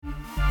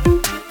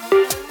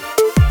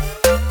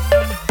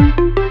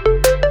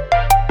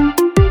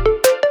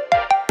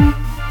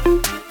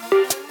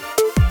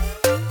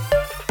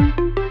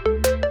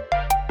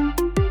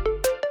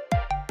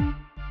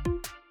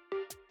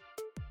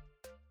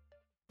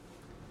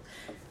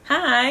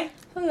Hi.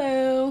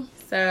 Hello.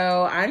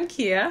 So I'm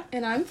Kia.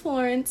 And I'm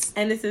Florence.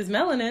 And this is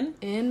Melanin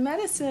in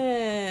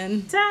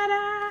Medicine.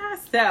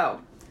 Ta-da! So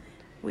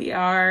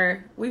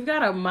we've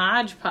got a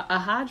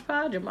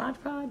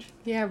hodgepodge.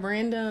 Yeah,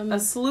 random. A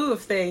slew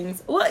of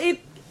things. Well,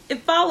 it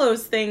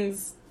follows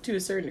things to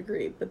a certain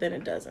degree, but then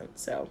it doesn't.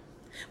 So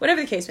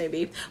whatever the case may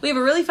be, we have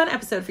a really fun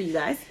episode for you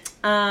guys.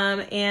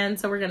 And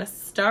so we're going to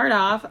start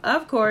off,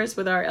 of course,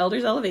 with our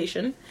Elders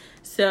Elevation.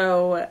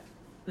 So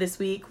this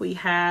week we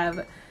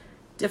have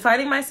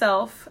defining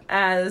myself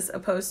as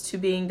opposed to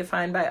being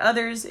defined by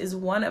others is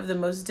one of the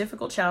most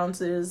difficult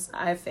challenges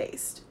I've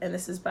faced. And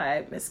this is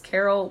by Miss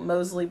Carol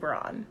Mosley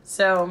Braun.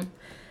 So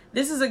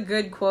this is a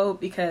good quote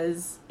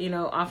because,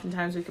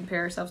 oftentimes we compare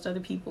ourselves to other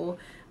people,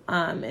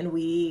 and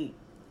we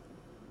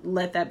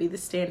let that be the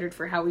standard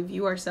for how we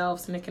view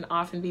ourselves, and it can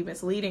often be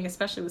misleading,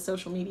 especially with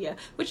social media,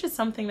 which is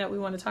something that we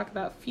want to talk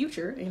about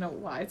future,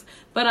 wise.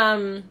 But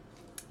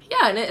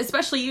yeah, and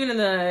especially even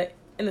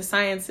in the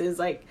sciences,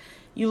 like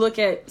you look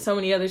at so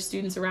many other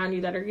students around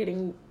you that are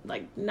getting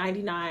like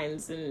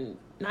 99s and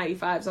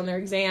 95s on their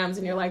exams,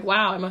 and you're like,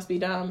 wow, I must be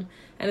dumb.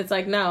 And it's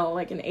like, no,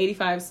 like an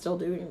 85 is still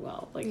doing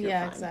well. Like, you're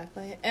fine.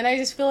 Exactly. And I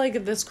just feel like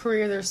in this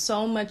career, there's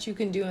so much you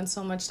can do and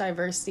so much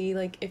diversity.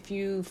 Like, if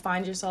you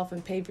find yourself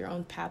and pave your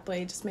own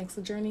pathway, it just makes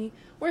the journey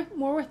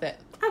more worth it.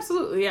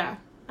 Absolutely, yeah.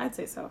 I'd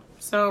say so.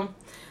 So,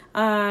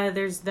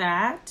 there's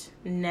that.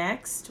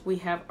 Next, we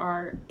have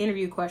our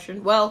interview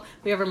question. Well,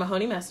 we have our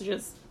Mahoney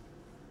messages.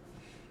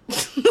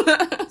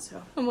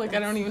 So I'm like, I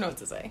don't even know what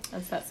to say.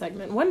 That's that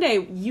segment. One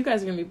day, you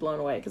guys are going to be blown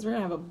away because we're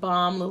going to have a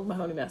bomb little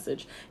Mahoney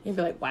message. And you'll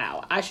be like,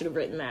 wow, I should have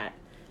written that.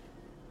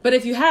 But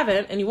if you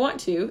haven't and you want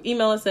to,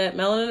 email us at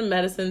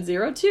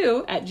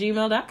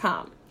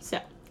melaninmedicine02@gmail.com. So,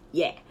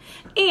 yeah.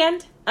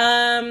 And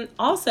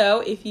also,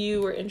 if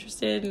you were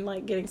interested in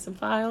like getting some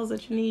files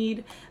that you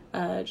need,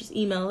 just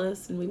email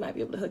us and we might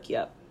be able to hook you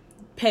up,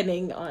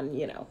 depending on,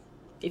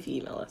 if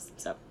you email us.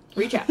 So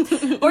reach out.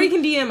 Or you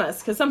can DM us,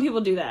 because some people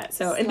do that.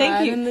 So, and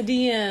thank you. In the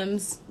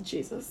DMs.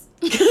 Jesus.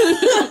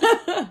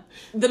 The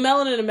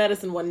Melanin and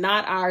Medicine one,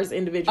 not ours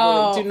individually.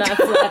 Oh. Do not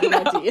slide in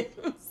my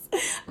DMs.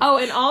 Oh,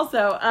 and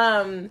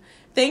also,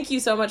 thank you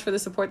so much for the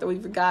support that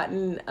we've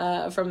gotten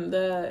from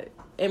the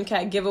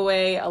MCAT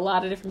giveaway. A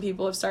lot of different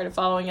people have started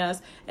following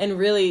us, and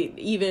really,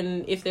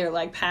 even if they're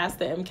like past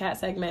the MCAT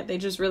segment, they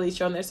just really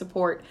shown their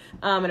support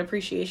and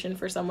appreciation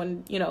for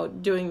someone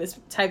doing this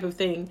type of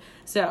thing.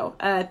 So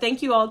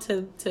thank you all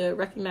to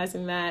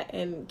recognizing that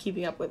and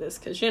keeping up with us,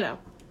 because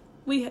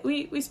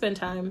we spend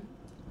time,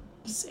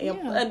 a decent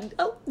amount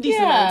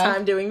of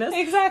time doing this.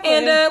 Exactly.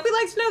 And we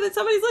like to know that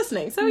somebody's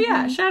listening. So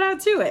yeah, shout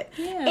out to it.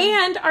 Yeah.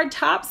 And our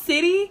top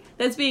city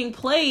that's being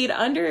played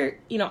under,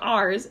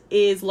 ours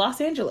is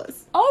Los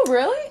Angeles. Oh,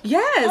 really?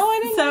 Yes. Oh, I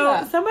didn't know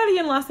that. Somebody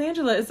in Los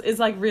Angeles is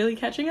like really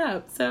catching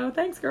up. So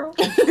thanks, girl.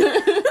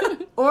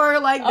 Or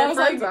like their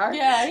friends are.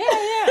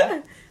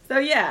 Yeah. So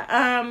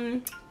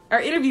yeah,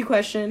 our interview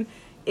question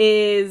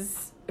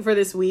is for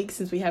this week,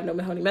 since we have no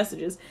Mahoney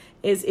messages,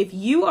 is if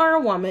you are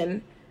a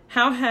woman,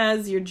 how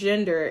has your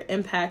gender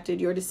impacted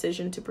your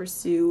decision to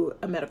pursue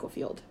a medical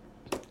field?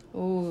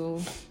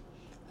 Ooh,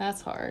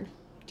 that's hard.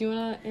 Do you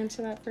want to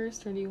answer that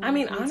first, or do you want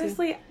me to?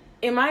 Honestly,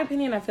 in my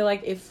opinion, I feel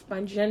like if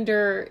my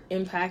gender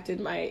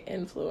impacted my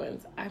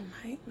influence, I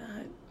might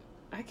not.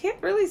 I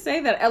can't really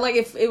say that. Like,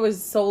 if it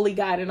was solely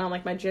guided on,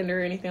 like, my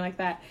gender or anything like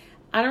that,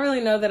 I don't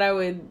really know that I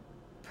would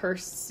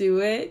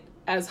pursue it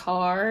as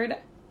hard.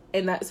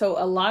 And that, so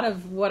a lot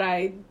of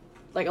my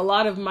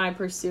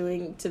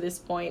pursuing to this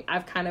point,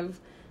 I've kind of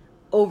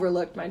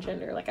overlooked my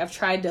gender. Like, I've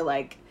tried to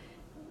like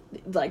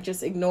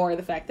just ignore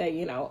the fact that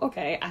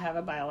okay, I have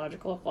a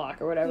biological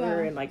clock or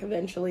whatever, and like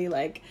eventually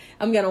like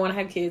I'm gonna want to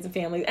have kids and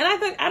families, and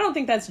I don't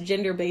think that's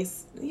gender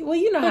based. Well,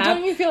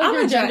 don't you feel like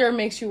your gender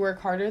makes you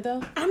work harder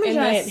though? I'm a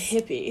giant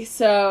hippie,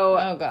 so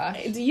oh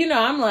gosh,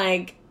 I'm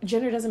like,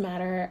 gender doesn't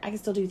matter, I can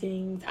still do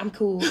things, I'm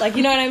cool, like,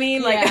 you know what I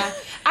mean? Like, yeah.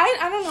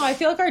 I don't know, I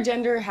feel like our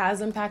gender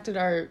has impacted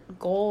our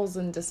goals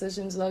and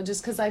decisions though,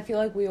 just because I feel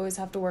like we always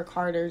have to work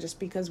harder just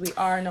because we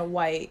are in a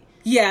white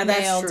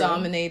male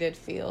dominated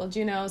field,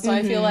 so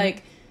I feel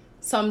like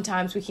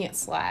sometimes we can't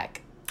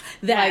slack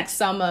like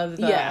some of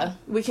the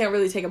we can't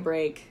really take a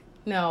break.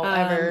 No,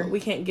 ever. We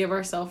can't give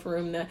ourselves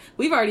room to...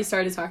 We've already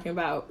started talking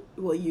about,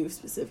 well, you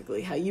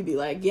specifically, how you be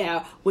like,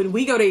 yeah, when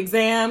we go to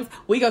exams,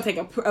 we go take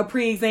a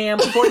pre-exam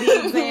before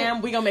the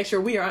exam. We gonna make sure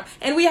we are on...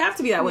 And we have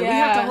to be that way. Yeah. We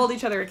have to hold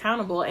each other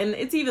accountable. And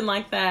it's even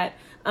like that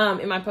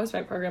in my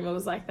post-bac program. It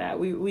was like that.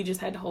 We just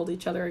had to hold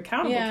each other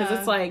accountable. Because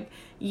it's like,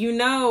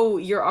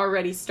 you're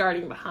already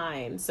starting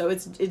behind. So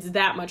it's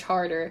that much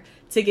harder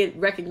to get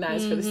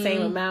recognized for the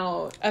same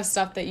amount of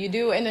stuff that you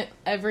do, and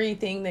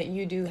everything that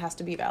you do has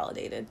to be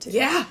validated too.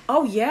 Yeah.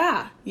 Oh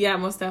yeah. Yeah,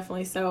 most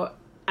definitely. So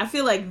I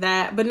feel like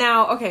that. But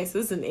now, okay, so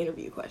this is an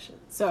interview question.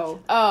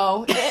 So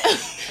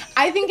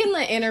I think in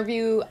the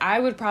interview I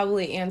would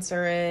probably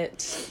answer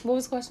it. What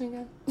was the question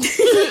again?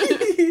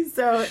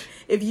 So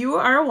if you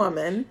are a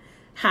woman,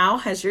 how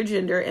has your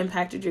gender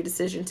impacted your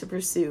decision to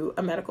pursue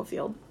a medical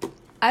field?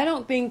 I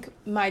don't think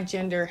my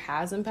gender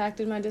has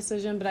impacted my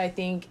decision, but I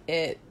think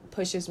it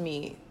pushes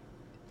me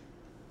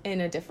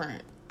in a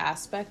different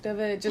aspect of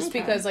it, just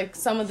because like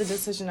some of the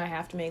decision I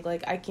have to make,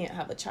 like I can't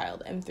have a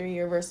child M3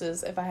 year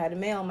versus if I had a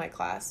male in my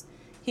class,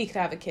 he could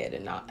have a kid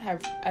and not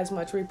have as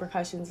much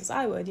repercussions as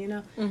I would, you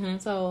know.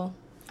 So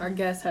our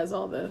guest has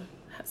all the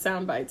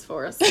sound bites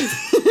for us.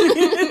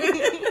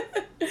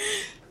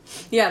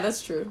 Yeah,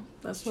 that's true.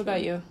 That's true. What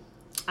about you?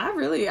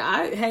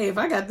 Hey, if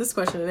I got this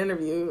question in an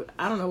interview,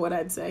 I don't know what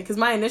I'd say. Because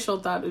my initial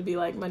thought would be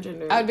like, my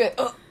gender. I'd be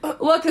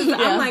well, because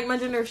I'm like, my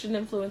gender shouldn't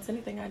influence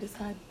anything I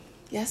decide.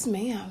 Yes,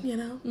 ma'am. You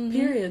know,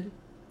 period.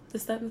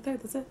 This, that, and the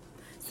third, that's it.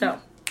 So,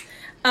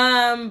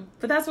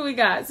 but that's what we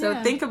got.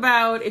 So think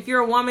about, if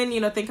you're a woman,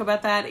 you know, think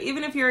about that.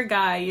 Even if you're a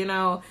guy, you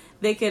know,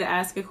 they could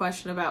ask a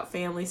question about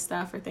family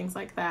stuff or things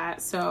like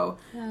that. So,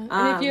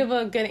 and if you have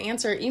a good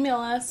answer, email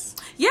us.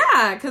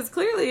 Yeah, because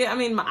clearly, I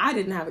mean, I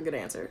didn't have a good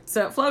answer.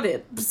 So, Flo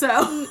did.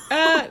 So,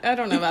 I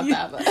don't know about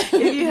that, but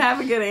if you have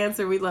a good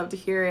answer, we'd love to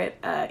hear it.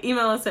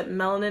 Email us at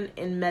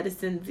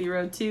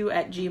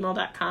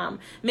melaninmedicine02@gmail.com.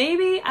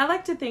 Maybe, I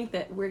like to think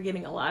that we're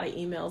getting a lot of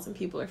emails and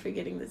people are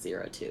forgetting the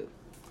 02.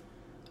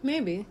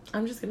 Maybe.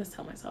 I'm just going to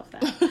tell myself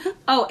that.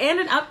 Oh,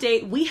 and an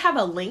update. We have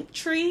a link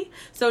tree.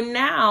 So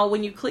now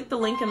when you click the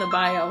link in the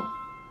bio,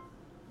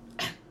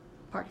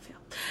 party fail.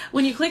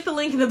 When you click the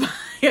link in the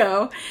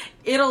bio,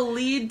 it'll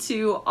lead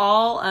to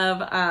all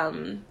of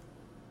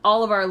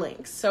our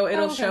links. So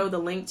it'll show the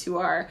link to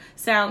our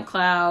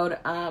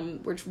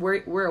SoundCloud, which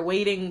we're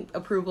awaiting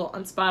approval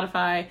on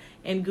Spotify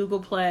and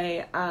Google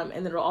Play. And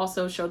then it'll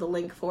also show the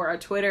link for our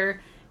Twitter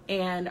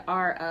and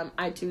our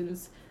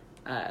iTunes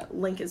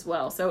link as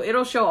well. So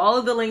it'll show all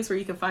of the links where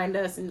you can find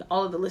us and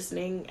all of the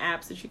listening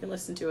apps that you can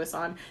listen to us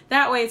on.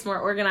 That way it's more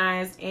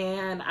organized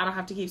and I don't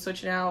have to keep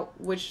switching out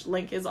which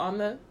link is on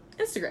the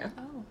Instagram.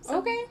 Oh, so,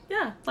 okay.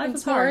 Yeah, life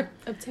is hard.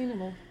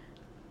 Obtainable.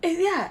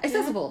 Yeah,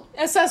 accessible.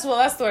 Yeah. Accessible,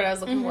 that's the word I was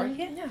looking for.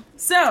 Yeah.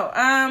 So,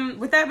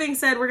 with that being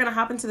said, we're going to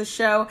hop into the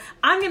show.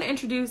 I'm going to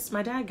introduce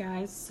my dad,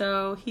 guys.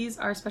 So, he's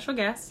our special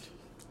guest.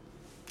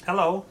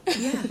 Hello.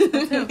 Yeah,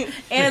 that's him.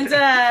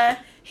 And,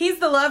 he's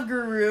the love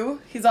guru.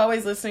 He's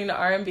always listening to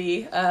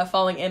R&B,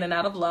 falling in and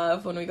out of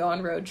love when we go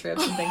on road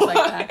trips and things like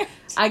that.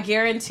 I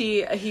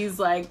guarantee he's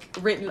like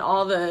written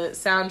all the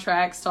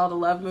soundtracks to all the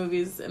love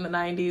movies in the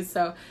 90s.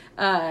 So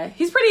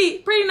he's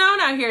pretty known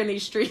out here in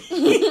these streets.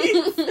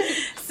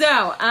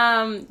 So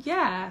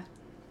yeah,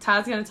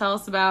 Todd's gonna tell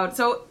us about.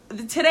 So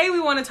today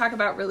we want to talk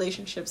about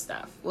relationship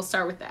stuff. We'll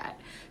start with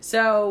that.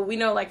 So we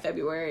know like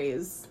February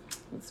is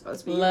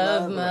supposed to be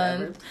love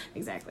month.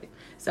 Exactly.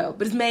 So,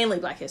 but it's mainly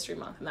Black History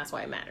Month, and that's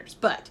why it matters.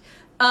 But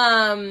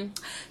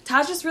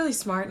Todd's just really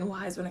smart and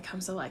wise when it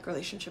comes to like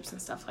relationships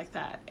and stuff like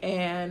that.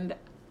 And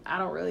I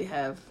don't really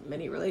have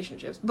many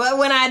relationships, but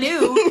when I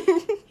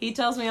do, he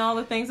tells me all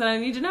the things that I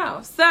need to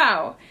know.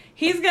 So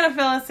he's gonna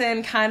fill us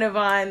in kind of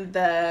on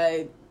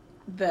the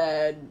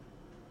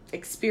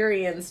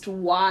experienced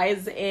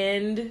wise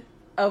end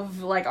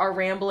of like our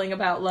rambling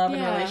about love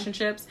and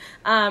relationships.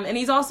 And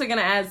he's also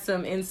gonna add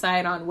some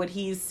insight on what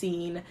he's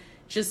seen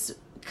just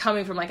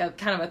coming from like a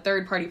kind of a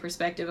third party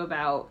perspective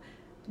about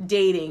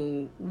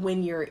dating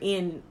when you're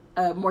in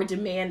a more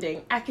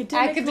demanding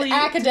academically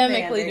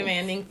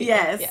demanding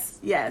field.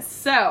 Yes.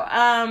 So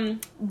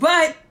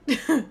but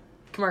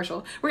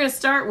commercial, we're gonna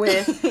start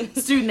with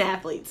student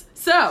athletes.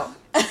 So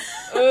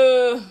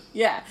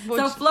yeah,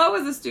 so Flo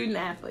was a student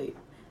athlete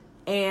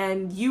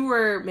and you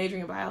were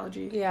majoring in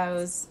biology. Yeah, I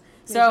was.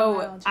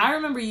 So I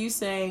remember you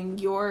saying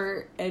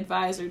your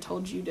advisor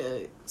told you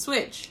to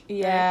switch.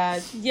 Yeah,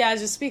 right? Yeah,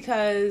 just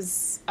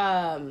because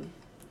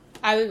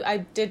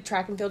I did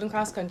track and field and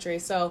cross country.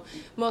 So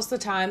most of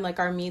the time, like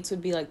our meets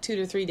would be like 2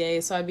 to 3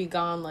 days. So I'd be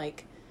gone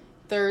like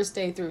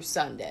Thursday through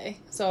Sunday.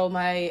 So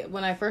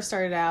when I first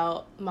started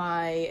out,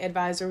 my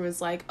advisor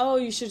was like, "Oh,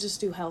 you should just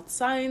do health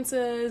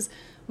sciences.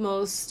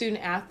 Most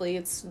student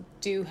athletes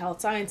do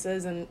health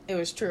sciences," and it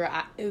was true.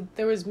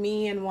 There was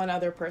me and one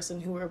other person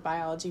who were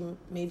biology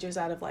majors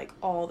out of like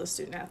all the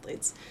student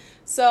athletes.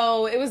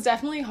 So it was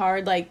definitely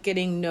hard, like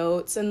getting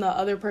notes, and the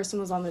other person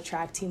was on the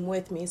track team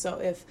with me. So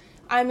if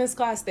I missed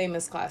class, they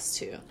missed class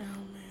too. Oh,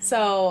 man.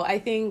 So I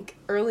think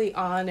early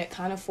on it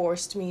kind of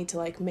forced me to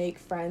like make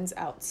friends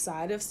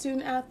outside of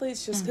student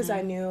athletes, just because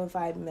I knew if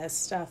I'd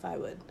missed stuff, I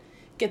would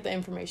get the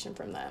information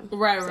from them.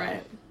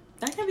 Right.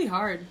 That can be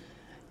hard.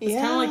 It's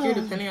kind of like you're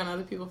depending on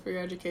other people for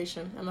your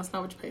education, and that's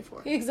not what you pay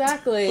for.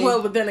 Exactly.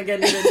 Well, but then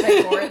again, you didn't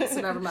pay for it, so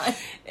never mind.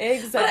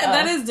 Exactly. But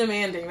that is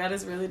demanding. That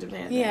is really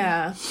demanding.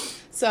 Yeah.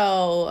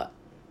 So,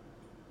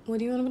 what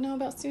do you want to know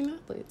about student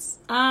athletes?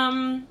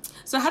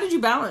 So how did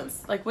you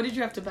balance? Like, what did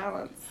you have to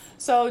balance?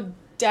 So,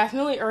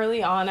 definitely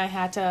early on, I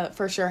had to,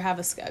 for sure, have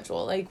a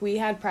schedule. Like, we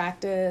had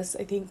practice.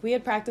 I think we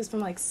had practice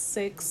from, like,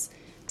 6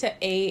 to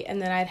 8,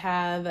 and then I'd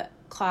have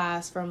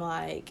class from,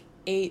 like,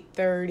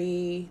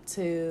 8:30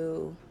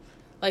 to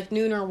like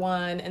noon or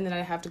 1, and then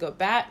I'd have to go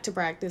back to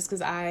practice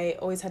because I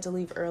always had to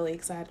leave early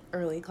because I had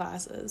early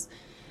classes.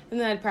 And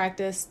then I'd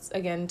practice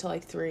again until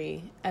like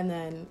 3, and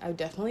then I would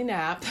definitely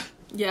nap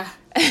Yeah.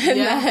 And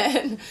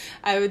then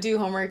I would do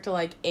homework till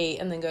like 8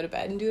 and then go to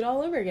bed and do it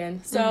all over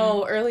again.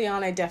 So early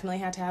on, I definitely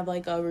had to have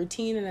like a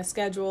routine and a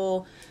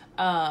schedule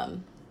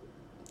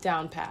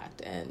down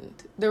packed, and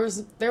there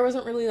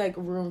wasn't really like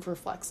room for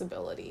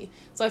flexibility.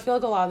 So I feel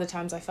like a lot of the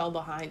times I fell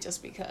behind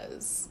just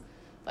because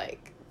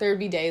like there'd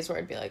be days where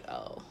I'd be like,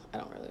 oh, I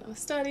don't really want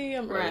to study,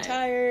 I'm really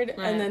tired,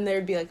 and then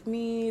there'd be like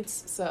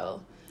meets.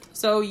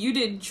 So you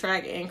did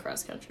track and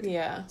cross country.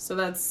 Yeah. So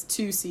that's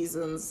 2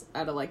 seasons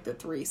out of like the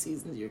 3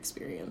 seasons you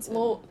experienced.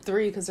 Well,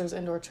 3 because there's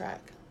indoor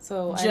track.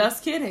 So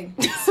just kidding.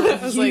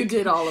 So you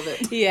did all of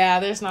it. Yeah,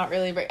 there's not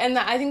really and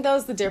I think that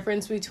was the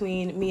difference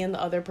between me and the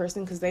other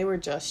person, because they were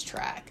just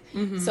track.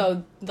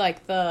 So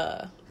like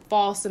the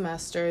fall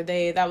semester,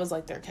 that was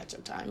like their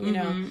catch-up time, you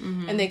know,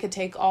 and they could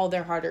take all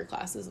their harder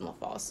classes in the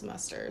fall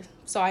semester.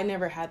 So I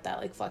never had that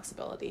like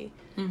flexibility.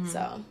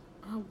 So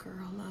oh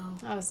girl,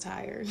 no, I was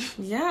tired.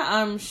 Yeah,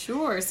 I'm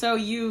sure. So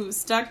you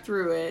stuck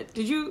through it.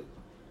 Did you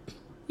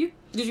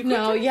quit?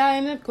 No, yeah, I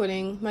ended up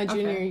quitting my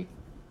junior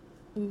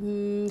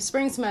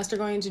spring semester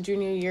going into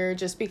junior year,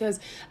 just because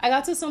I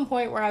got to some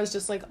point where I was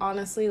just like,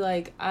 honestly,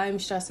 like I'm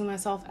stressing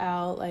myself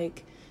out.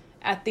 Like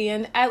at the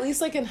end, at least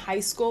like in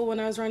high school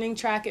when I was running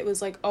track, it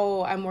was like,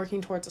 oh, I'm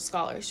working towards a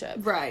scholarship.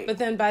 Right. But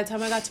then by the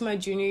time I got to my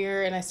junior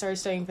year and I started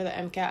studying for the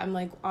MCAT, I'm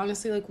like,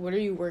 honestly, like what are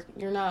you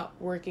working? You're not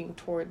working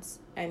towards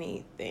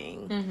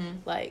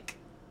anything. Like,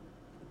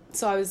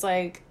 so I was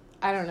like,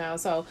 I don't know.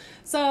 So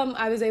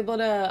I was able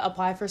to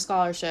apply for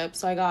scholarships.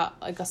 So I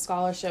got like a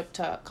scholarship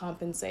to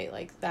compensate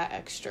like that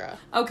extra.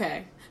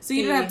 Okay. So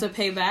you didn't have to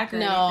pay back or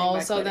anything? No.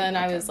 So then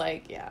I was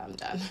like, yeah, I'm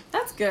done.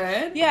 That's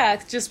good. Yeah,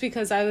 just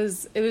because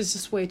it was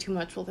just way too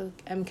much with the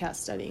MCAT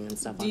studying and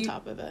stuff on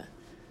top of it.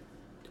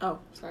 Oh,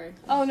 sorry.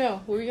 Oh,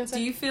 no. What were you going to say?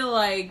 Do you feel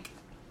like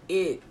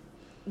it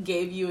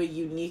gave you a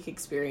unique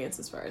experience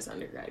as far as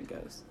undergrad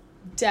goes?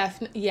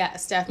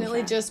 Yes, definitely.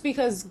 Okay. Just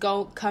because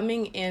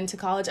coming into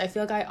college, I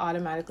feel like I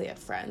automatically have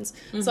friends.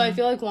 So I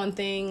feel like one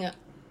thing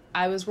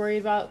I was worried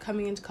about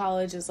coming into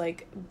college is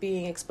like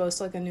being exposed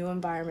to like a new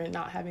environment,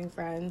 not having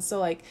friends. So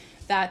like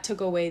that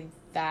took away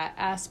that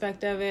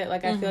aspect of it.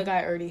 Like I feel like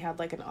I already had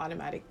like an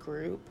automatic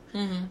group.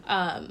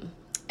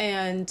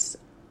 And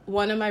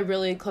one of my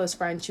really close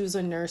friends, she was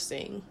a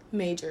nursing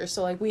major,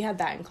 so like we had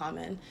that in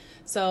common.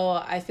 So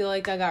I feel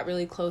like I got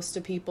really close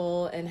to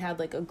people and had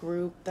like a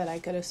group that I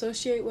could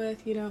associate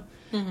with, you know.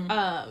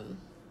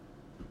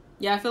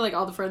 Yeah, I feel like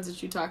all the friends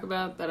that you talk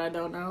about that I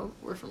don't know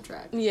were from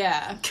track.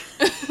 Yeah.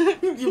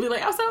 You'll be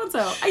like, oh,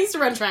 so-and-so. I used to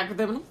run track with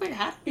them. And I'm like,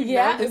 how do you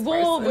know this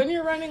person? When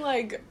you're running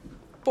like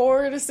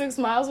 4 to 6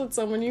 miles with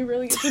someone, you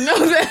really get to know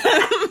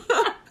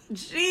them.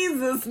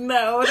 Jesus,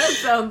 no. That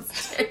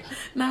sounds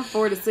not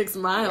 4 to 6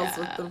 miles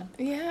with them.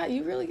 Yeah,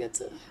 you really get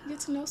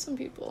to know some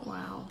people.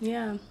 Wow.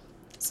 Yeah.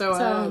 So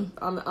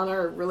on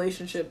our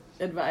relationship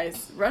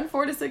advice, run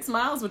 4 to 6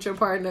 miles with your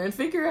partner and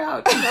figure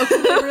out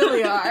who they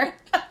really are.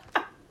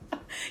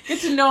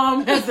 Get to know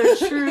them as their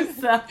true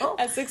self.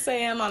 At 6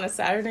 a.m. on a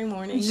Saturday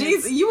morning.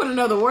 Jeez, you want to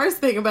know the worst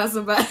thing about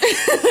somebody.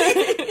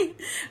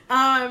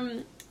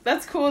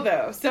 That's cool,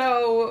 though.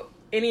 So,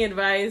 any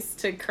advice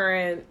to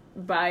current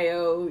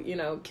bio,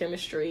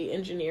 chemistry,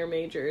 engineer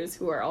majors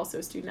who are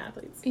also student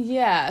athletes?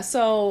 Yeah,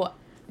 so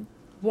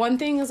one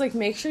thing is, like,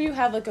 make sure you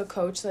have, like, a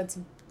coach that's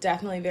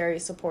definitely very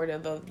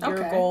supportive of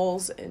your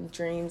goals and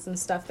dreams and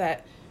stuff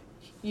that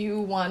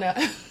you want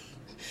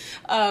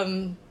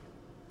to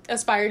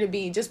aspire to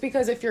be. Just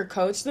because if your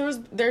coach,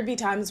 there'd be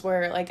times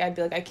where like I'd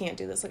be like, I can't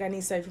do this, like I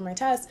need to study for my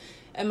test,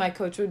 and my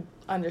coach would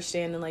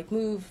understand and like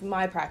move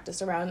my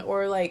practice around.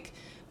 Or like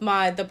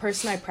the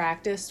person I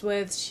practiced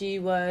with, she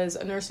was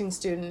a nursing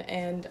student,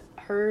 and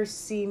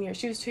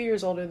she was 2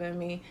 years older than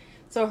me,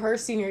 so her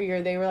senior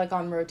year they were like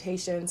on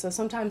rotation, so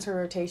sometimes her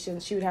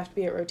rotations, she would have to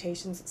be at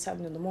rotations at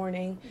 7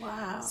 a.m.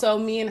 Wow. So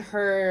me and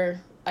her,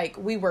 like,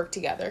 we worked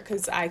together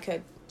because I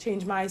could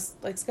change my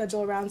like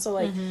schedule around. So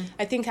like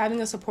I think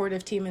having a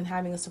supportive team and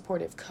having a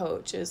supportive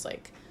coach is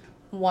like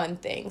one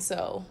thing.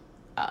 So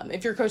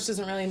if your coach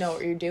doesn't really know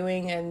what you're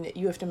doing and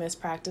you have to miss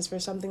practice for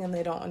something and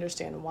they don't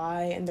understand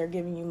why, and they're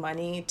giving you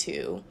money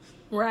to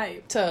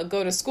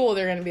go to school,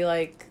 they're going to be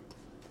like,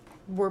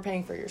 we're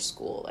paying for your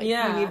school, like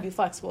you need to be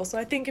flexible. So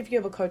I think if you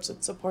have a coach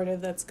that's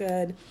supportive, that's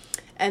good.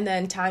 And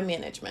then time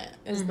management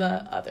is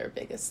the other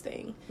biggest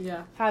thing.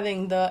 Yeah,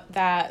 having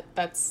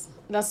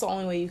that's the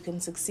only way you can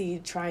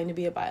succeed trying to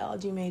be a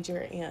biology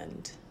major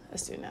and a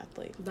student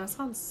athlete. That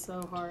sounds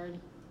so hard.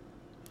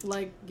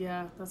 Like,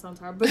 yeah, that sounds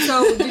hard. But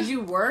so, did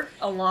you work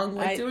along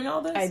with doing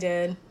all this? I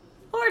did.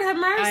 Lord have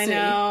mercy.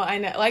 I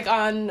know. Like,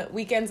 on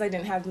weekends, I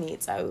didn't have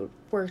meets. I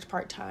worked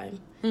part-time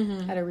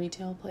at a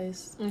retail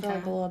place for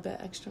like a little bit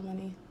extra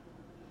money.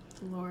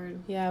 Lord.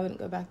 Yeah, I wouldn't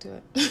go back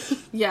to it.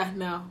 Yeah,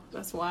 no.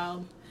 That's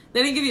wild.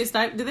 They didn't give you a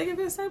stipend? Did they give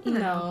you a stipend?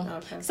 No. Oh,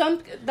 okay.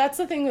 That's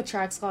the thing with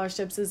track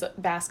scholarships is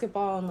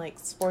basketball and like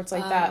sports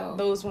like that.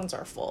 Those ones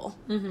are full.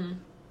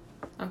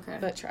 Okay.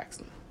 But tracks,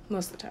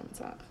 most of the time it's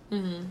not.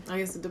 I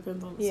guess it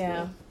depends on the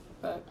school.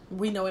 but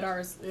we know it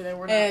ours.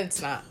 We're not.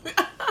 It's not.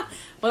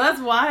 Well,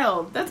 that's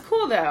wild. That's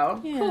cool, though.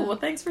 Yeah. Cool. Well,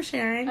 thanks for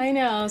sharing. I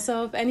know.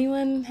 So if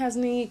anyone has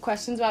any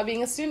questions about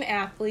being a student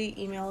athlete,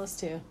 email us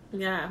too.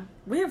 Yeah.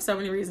 We have so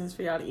many reasons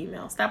for y'all to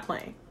email. Stop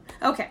playing.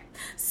 Okay.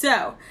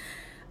 So,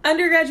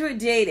 undergraduate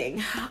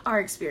dating, our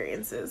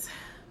experiences.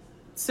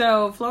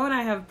 So, Flo and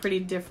I have pretty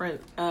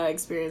different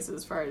experiences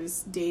as far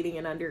as dating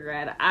in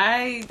undergrad.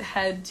 I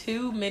had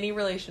too many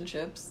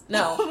relationships.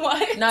 No.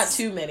 What? Not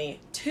too many.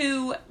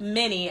 Too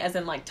many, as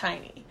in, like,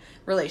 tiny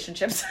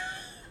relationships.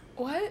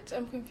 What?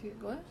 I'm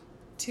confused. What?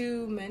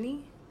 Too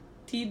many?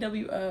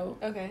 TWO.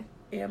 Okay.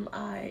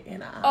 MINI.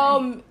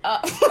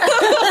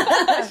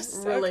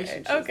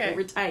 Relationships. Okay. They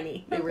were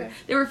tiny.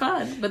 They were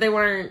fun, but they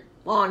weren't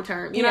long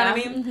term. You know what I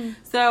mean? Mm-hmm.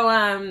 So,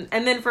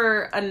 and then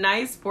for a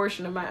nice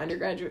portion of my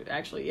undergraduate,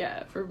 actually,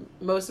 for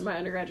most of my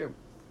undergraduate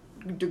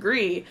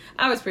degree,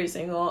 I was pretty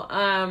single.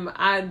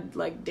 I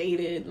like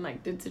dated and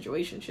like did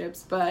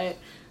situationships, but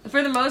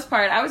for the most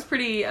part, I was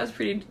pretty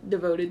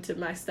devoted to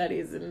my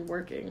studies and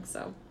working.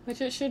 So,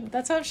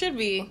 that's how it should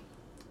be.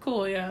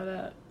 Cool, yeah,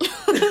 that.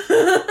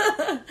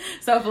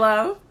 So,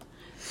 Flo,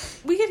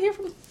 we could hear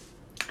from...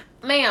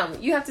 Ma'am,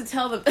 you have to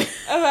tell them...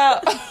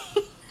 About...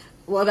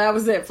 Well, that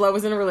was it. Flo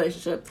was in a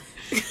relationship.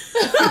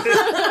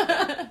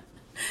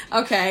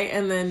 Okay,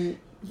 and then...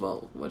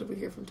 Well, what did we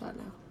hear from Todd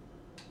now?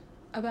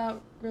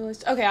 About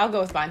relationship... Okay, I'll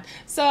go with mine.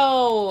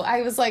 So,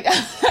 I was like...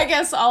 I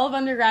guess all of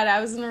undergrad, I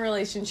was in a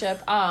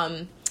relationship.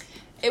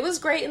 It was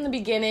great in the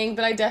beginning,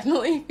 but I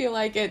definitely feel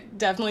like it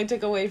definitely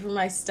took away from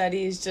my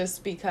studies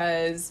just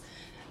because...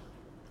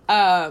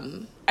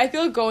 I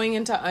feel going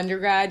into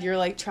undergrad, you're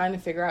like trying to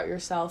figure out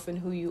yourself and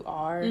who you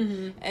are.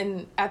 Mm-hmm.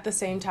 And at the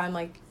same time,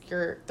 like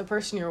the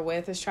person you're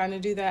with is trying to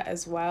do that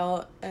as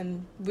well.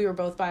 And we were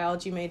both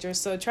biology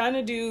majors. So trying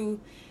to do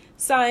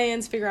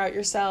science, figure out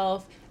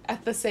yourself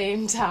at the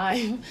same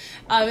time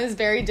is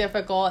very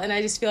difficult. And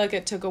I just feel like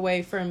it took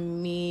away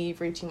from me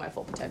reaching my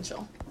full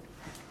potential.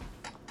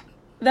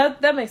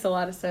 That makes a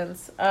lot of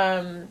sense.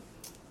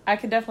 I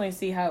could definitely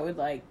see how it would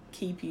like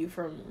keep you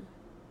from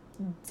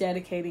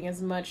dedicating as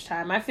much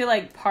time. I feel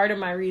like part of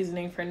my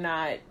reasoning for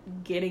not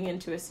getting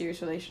into a serious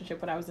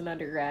relationship when I was an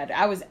undergrad,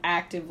 I was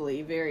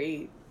actively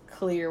very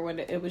clear when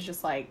it was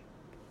just like,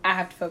 I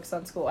have to focus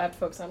on school, I have to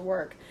focus on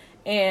work.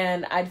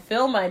 And I'd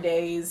fill my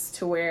days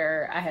to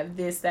where I have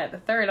this, that, the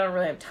third. I don't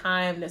really have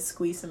time to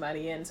squeeze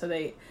somebody in. So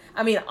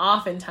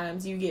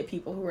oftentimes you get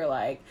people who are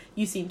like,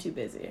 you seem too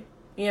busy,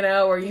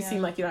 or you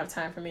seem like you don't have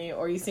time for me,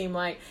 or you seem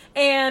like,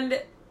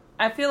 and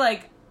I feel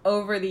like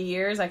over the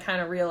years, I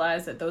kind of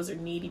realized that those are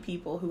needy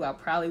people who I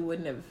probably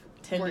wouldn't have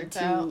tended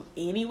to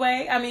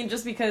anyway. I mean,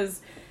 just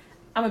because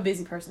I'm a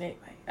busy person anyway.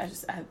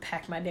 I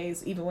pack my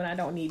days even when I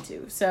don't need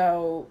to.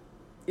 So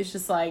it's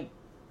just like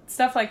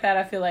stuff like that.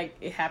 I feel like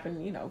it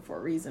happened, for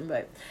a reason.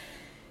 But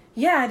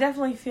yeah, I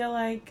definitely feel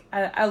like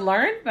I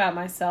learned about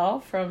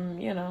myself from,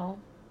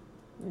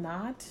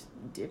 not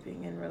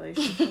dipping in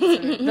relationships.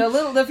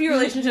 the few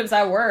relationships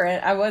I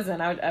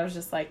wasn't. I was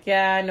just like,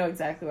 yeah, I know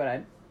exactly what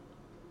I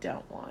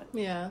don't want.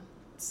 Yeah.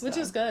 So. Which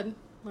is good.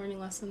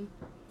 Learning lesson.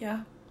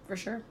 Yeah, for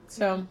sure.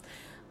 So,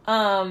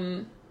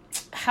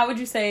 how would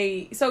you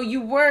say, so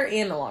you were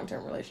in a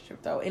long-term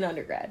relationship though, in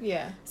undergrad.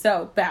 Yeah.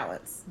 So,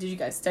 balance. Did you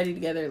guys study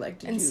together?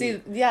 See,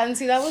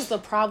 that was the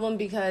problem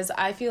because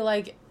I feel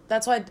like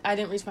that's why I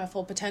didn't reach my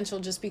full potential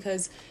just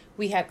because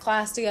we had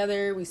class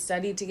together, we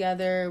studied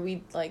together,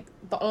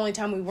 the only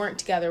time we weren't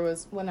together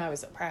was when I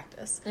was at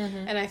practice.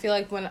 Mm-hmm. And I feel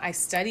like when I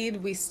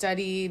studied, we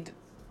studied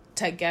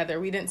together.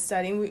 We didn't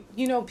study.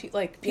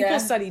 People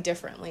study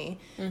differently.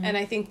 Mm-hmm. And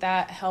I think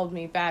that held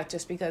me back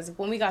just because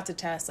when we got to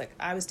tests,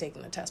 I was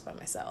taking the test by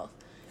myself,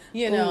 Ooh,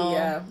 yeah.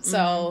 Mm-hmm.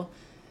 So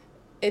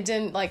it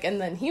didn't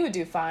and then he would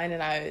do fine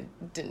and I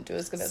didn't do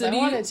as good as I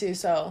wanted to.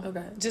 So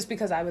just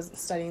because I wasn't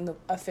studying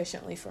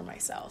efficiently for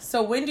myself.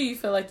 So when do you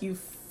feel like you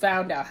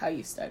found out how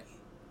you study?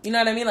 You know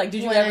what I mean?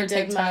 Did you ever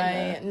take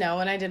time? No,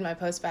 when I did my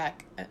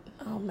post-bac.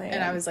 Oh, man.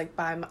 And I was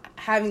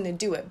having to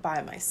do it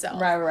by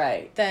myself.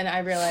 Right. Then I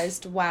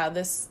realized, wow,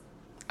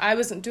 I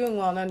wasn't doing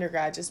well in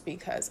undergrad just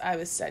because I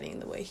was studying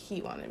the way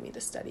he wanted me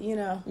to study,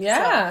 Yeah,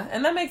 so.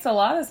 And that makes a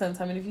lot of sense.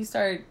 I mean, if you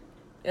start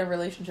a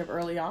relationship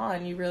early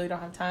on, you really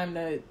don't have time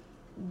to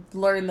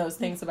learn those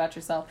things about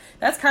yourself.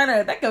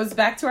 That goes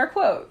back to our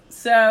quote.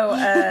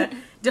 So,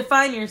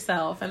 define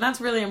yourself. And that's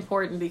really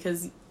important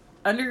because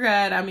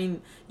undergrad, I mean,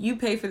 you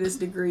pay for this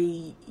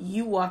degree,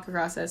 you walk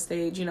across that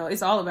stage,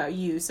 it's all about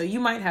you. So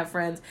you might have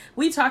friends.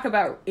 We talk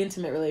about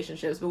intimate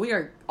relationships, but we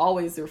are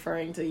always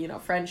referring to,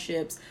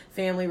 friendships,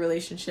 family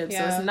relationships.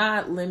 Yeah. So it's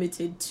not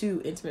limited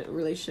to intimate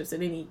relationships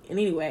in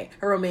any way,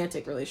 or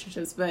romantic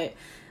relationships. But,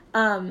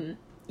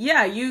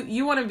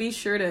 you want to be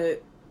sure to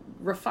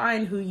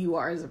refine who you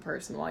are as a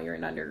person while you're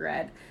in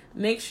undergrad.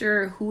 Make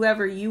sure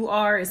whoever you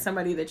are is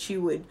somebody that you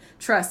would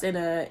trust in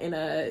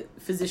a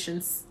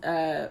physician's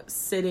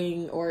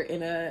sitting or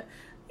in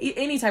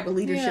any type of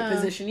leadership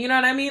position. You know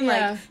what I mean?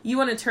 Yeah. You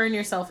want to turn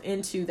yourself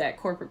into that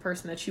corporate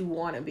person that you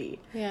want to be.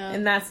 Yeah.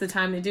 And that's the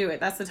time to do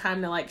it. That's the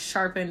time to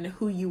sharpen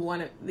who you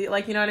want to be.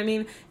 You know what I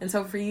mean? And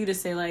so for you to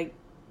say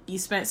you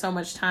spent so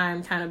much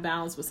time kind of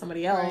balanced with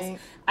somebody else. Right.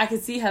 I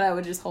could see how that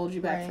would just hold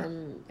you back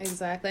from...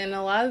 Exactly. And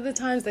a lot of the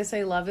times they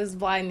say love is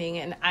blinding,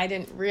 and I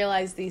didn't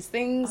realize these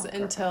things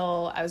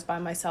until I was by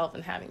myself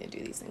and having to do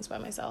these things by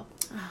myself.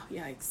 Oh,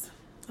 yikes.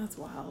 That's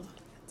wild.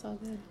 It's all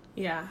good.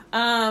 Yeah.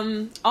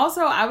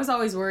 Also, I was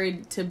always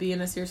worried to be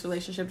in a serious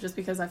relationship just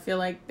because I feel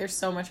like there's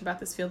so much about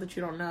this field that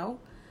you don't know.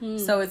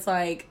 So it's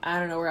like, I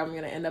don't know where I'm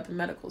going to end up in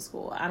medical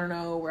school. I don't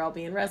know where I'll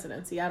be in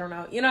residency. I don't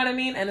know. You know what I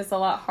mean? And it's a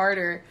lot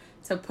harder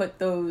to put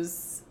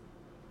those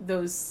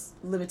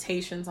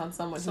limitations on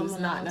someone who's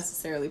not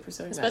necessarily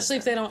pursuing especially medicine.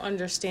 If they don't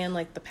understand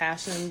like the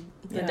passion,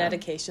 the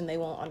dedication, they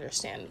won't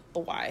understand the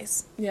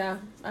whys. Yeah.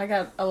 I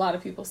got a lot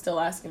of people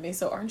still asking me,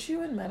 so aren't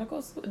you in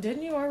medical school?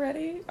 Didn't you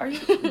already? Are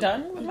you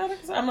done with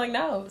medical school? I'm like,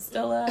 no,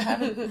 still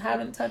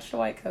haven't touched a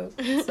white coat.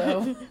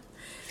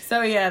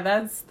 So yeah,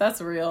 that's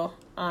real,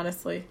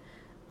 honestly.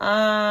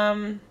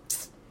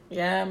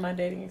 Yeah, my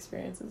dating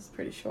experience is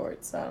pretty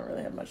short, so I don't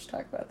really have much to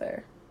talk about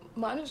there.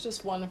 Mine was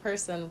just one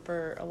person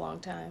for a long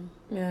time.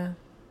 Yeah.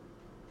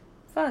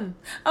 Fun.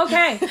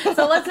 Okay,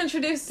 so let's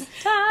introduce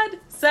Todd.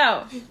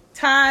 So,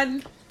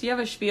 Todd, do you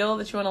have a spiel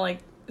that you want to, like,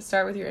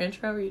 start with your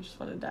intro, or you just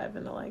want to dive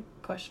into, like,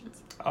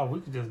 questions? Oh, we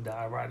could just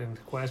dive right into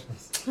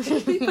questions.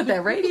 You put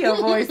that radio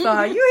voice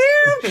on.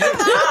 You hear him?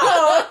 Come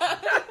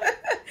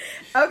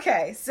on!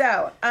 Okay,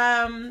 so,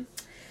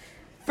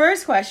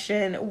 first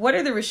question, what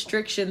are the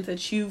restrictions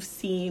that you've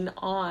seen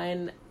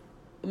on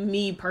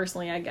me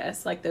personally, I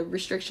guess? Like the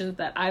restrictions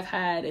that I've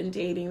had in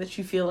dating that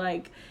you feel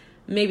like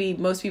maybe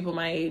most people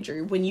my age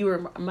or when you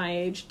were my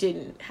age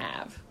didn't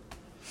have?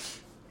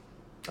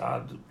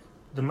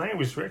 The main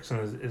restriction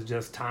is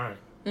just time.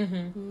 Mm-hmm.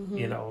 Mm-hmm.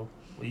 You know,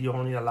 you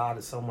only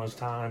allotted so much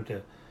time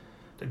to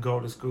go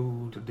to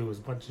school, to do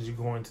as much as you're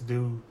going to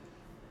do.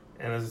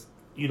 And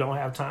you don't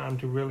have time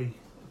to really...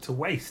 to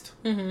waste,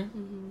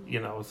 you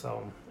know,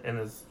 so, and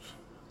it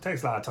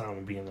takes a lot of time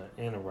to be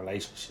in a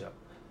relationship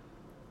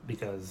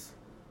because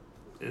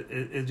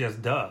it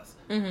just does.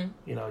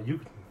 You know, you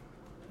can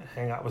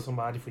hang out with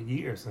somebody for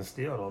years and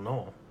still don't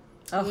know them.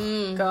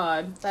 Oh,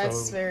 God.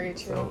 That's very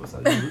true.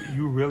 So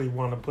you really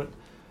want to put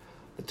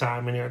the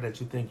time in there that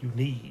you think you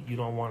need. You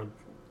don't want to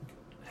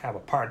have a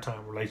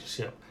part-time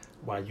relationship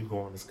while you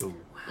going to school.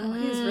 Wow,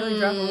 he's really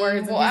dropping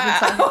words.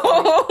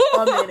 Wow.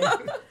 A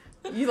minute.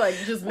 You, like,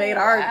 just made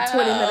our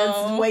 20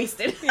 minutes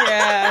wasted.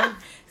 Yeah.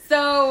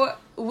 So,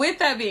 with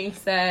that being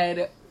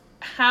said,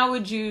 how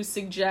would you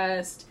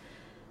suggest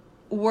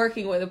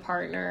working with a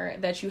partner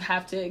that you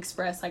have to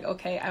express, like,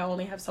 okay, I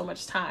only have so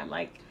much time.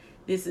 Like,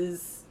 this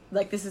is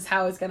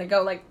how it's going to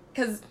go. Like,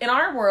 because in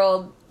our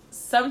world,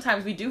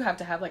 sometimes we do have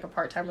to have, like, a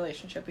part-time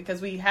relationship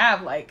because we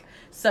have, like,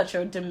 such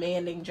a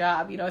demanding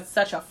job. You know, it's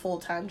such a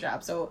full-time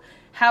job. So,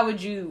 how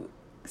would you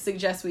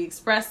suggest we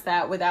express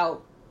that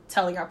without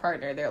telling our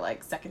partner they're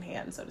like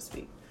secondhand, so to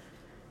speak?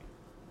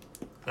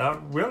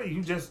 Really,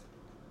 you just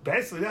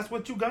basically that's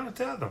what you gotta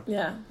tell them.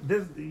 Yeah,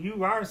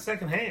 you are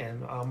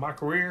secondhand. My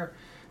career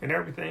and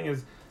everything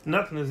is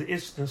nothing is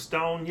etched in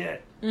stone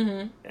yet,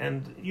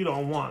 and you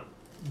don't want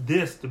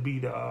this to be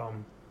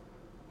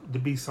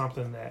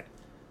something that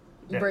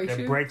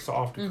breaks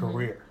off the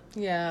career.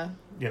 Yeah,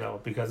 you know,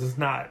 because it's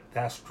not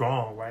that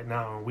strong right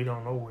now, and we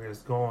don't know where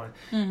it's going,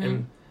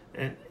 and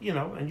you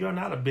know, and you're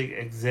not a big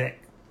exec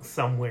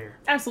somewhere.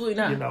 Absolutely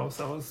not. You know,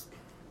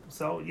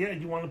 so yeah,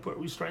 you want to put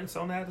restraints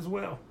on that as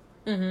well.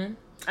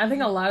 I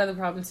think a lot of the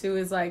problem too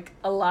is like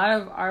a lot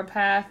of our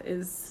path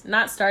is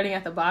not starting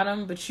at the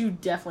bottom, but you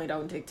definitely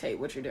don't dictate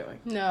what you're doing.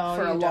 No,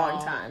 for a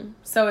long time.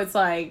 So it's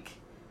like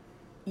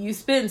you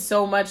spend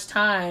so much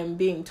time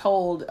being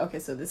told, okay,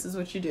 so this is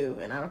what you do,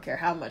 and I don't care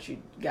how much you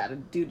got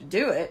to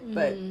do it,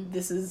 but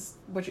this is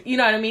what you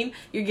know what I mean?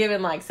 You're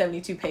given like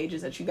 72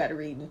 pages that you got to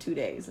read in 2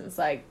 days, and it's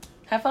like,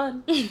 have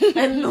fun.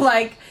 And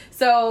like,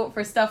 so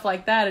for stuff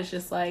like that, it's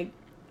just like,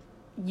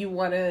 you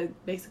want to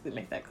basically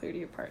make that clear to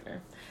your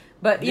partner.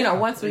 But, you know,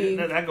 once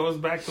that goes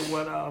back to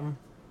what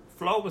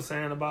Flo was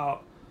saying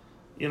about,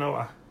 you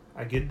know,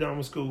 I get done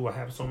with school. I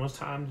have so much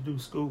time to do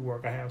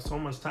schoolwork. I have so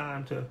much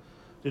time to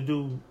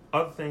do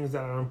other things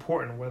that are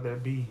important, whether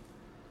it be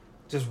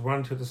just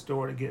run to the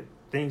store to get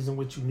things in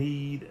what you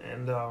need.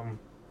 And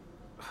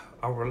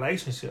a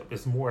relationship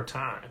is more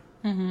time.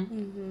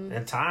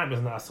 And time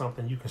is not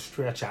something you can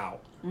stretch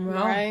out.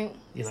 Right.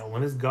 You know,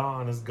 when it's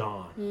gone, it's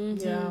gone.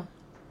 Yeah.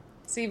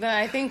 See, but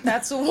I think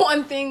that's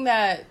one thing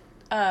that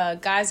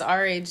guys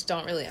our age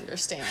don't really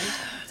understand.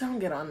 Don't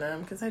get on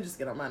them, because they just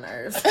get on my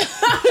nerves.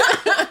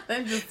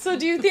 So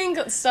do you think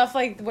stuff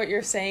like what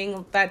you're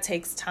saying, that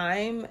takes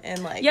time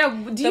and like do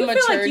you feel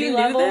like you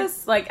knew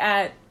this like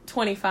at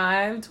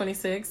 25,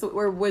 26,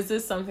 or was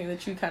this something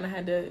that you kind of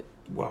had to...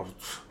 Well,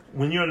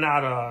 when you're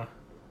not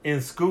in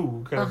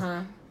school,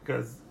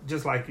 because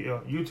just like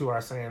you two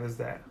are saying, is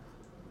that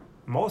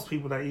most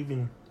people that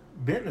even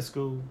been to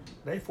school,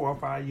 they 4 or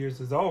 5 years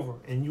is over,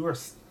 and you are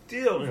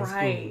still in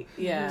school.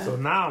 Yeah. So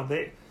now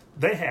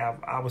they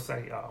have, I would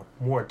say,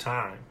 more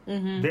time.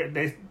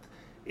 They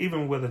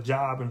even with a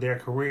job and their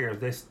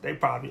careers, they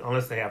probably,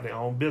 unless they have their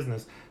own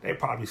business, they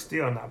probably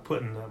still not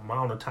putting the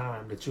amount of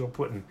time that you're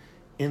putting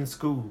in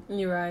school.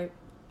 You're right.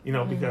 You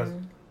know, because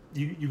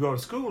you go to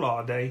school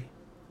all day,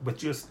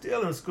 but you're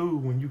still in school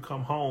when you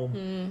come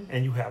home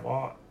and you have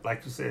all,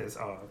 like you said,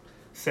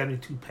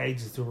 72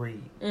 pages to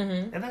read.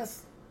 And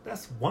that's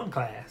one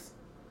class.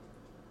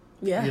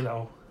 Yeah. You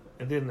know,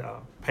 and then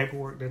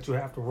paperwork that you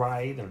have to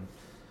write and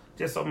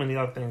just so many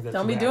other things that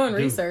don't you be have doing to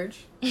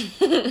research.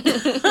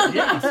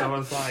 Yeah, so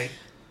it's like,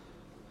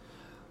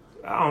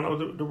 I don't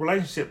know, the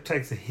relationship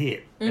takes a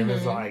hit. And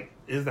it's like,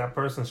 is that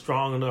person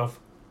strong enough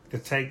to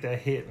take that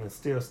hit and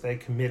still stay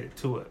committed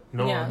to it,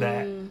 knowing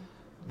that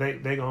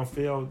they gonna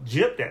feel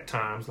gypped at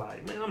times,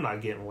 like, man, I'm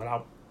not getting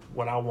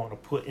what I want to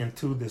put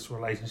into this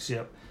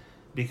relationship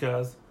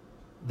because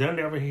they're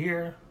never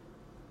here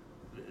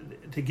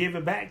to give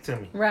it back to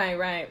me.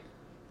 Right.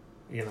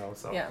 You know,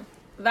 so yeah.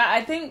 That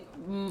I think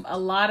a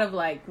lot of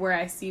like where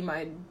I see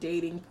my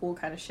dating pool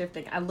kind of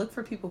shifting, I look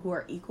for people who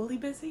are equally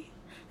busy.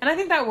 And I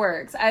think that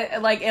works. I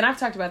like, and I've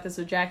talked about this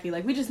with Jackie.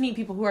 Like, we just need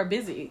people who are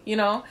busy, you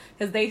know,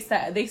 because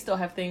they still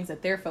have things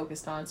that they're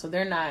focused on, so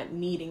they're not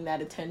needing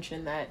that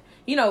attention. That,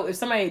 you know, if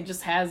somebody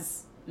just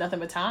has nothing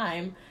but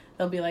time,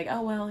 they'll be like,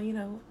 oh well, you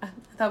know, I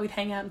thought we'd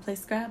hang out and play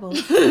Scrabble,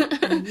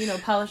 and, you know,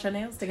 polish our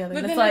nails together.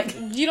 But and then it's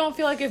like, you don't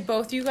feel like if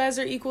both you guys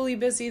are equally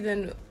busy,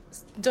 then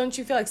don't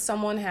you feel like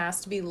someone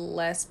has to be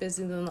less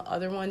busy than the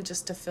other one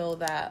just to fill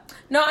that?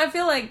 No, I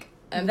feel like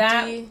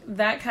empty?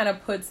 that kind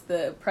of puts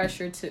the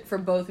pressure for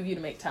both of you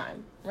to make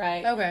time,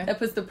 right? Okay. That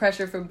puts the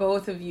pressure for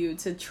both of you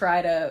to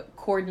try to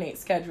coordinate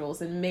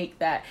schedules and make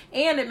that,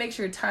 and it makes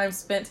your time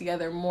spent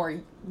together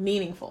more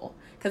meaningful.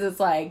 Because it's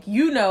like,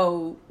 you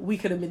know, we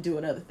could have been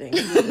doing other things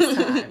this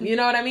time. You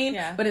know what I mean?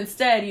 Yeah. But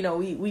instead, you know,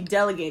 we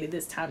delegated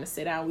this time to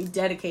sit down. We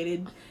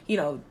dedicated, you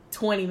know,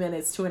 20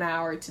 minutes to an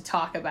hour to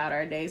talk about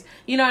our days.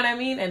 You know what I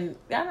mean? And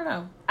I don't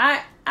know.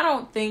 I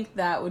don't think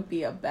that would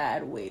be a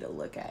bad way to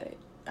look at it.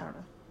 I don't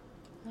know.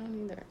 I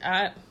don't either.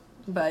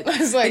 But like,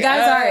 the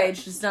guys our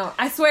age just don't.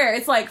 I swear,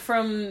 it's like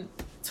from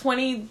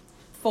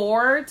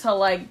 24 to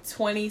like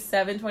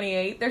 27,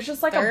 28. There's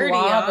just like 30, a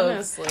blob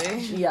honestly.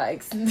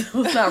 Yikes.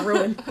 Let's not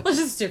ruin. Let's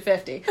just do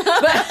 50.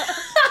 But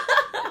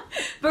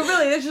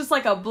really, there's just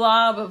like a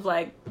blob of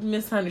like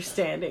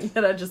misunderstanding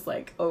that I just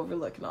like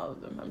overlook in all of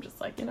them. I'm just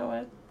like, you know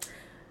what?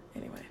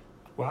 Anyway.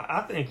 Well,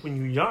 I think when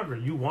you're younger,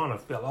 you want to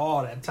fill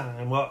all that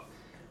time up,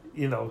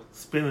 you know,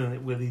 spending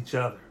it with each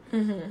other.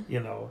 You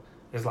know,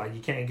 it's like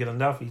you can't get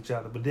enough of each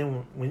other. But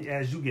then when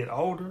as you get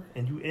older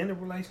and you in a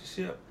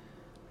relationship,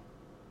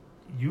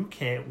 you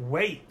can't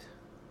wait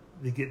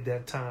to get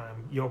that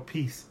time, your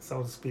peace,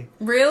 so to speak.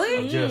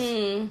 Really? Just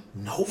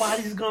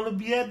nobody's gonna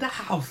be at the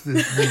house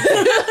this week.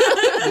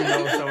 You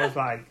know, so it's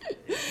like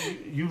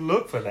you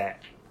look for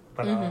that.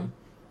 But I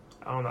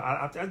don't know.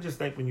 I just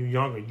think when you're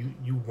younger,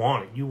 you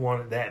want it. You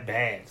want it that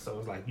bad. So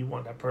it's like you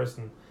want that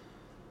person.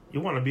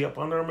 You want to be up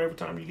under them every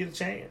time you get a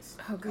chance.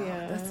 Oh god,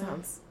 that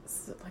sounds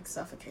like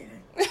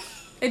suffocating.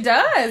 It does.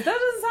 That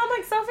doesn't sound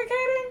like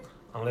suffocating.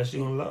 Unless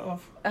you're in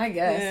love. I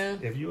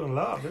guess. Yeah. If you're in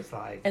love, it's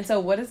like... And so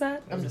what is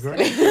that? I'm just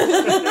great.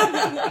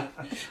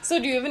 So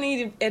do you have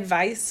any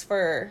advice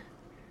for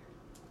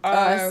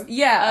us?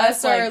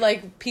 Us or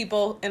like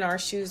people in our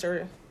shoes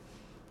or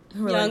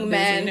young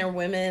men or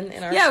women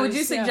in our shoes? Yeah, would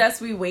you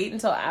suggest we wait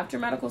until after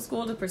medical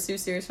school to pursue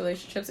serious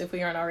relationships if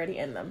we aren't already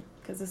in them?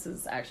 Because this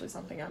is actually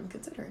something I'm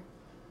considering.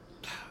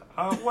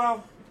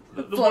 Well...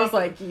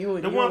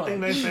 The one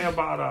thing they say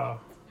about...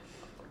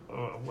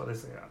 what they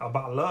say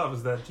about love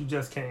is that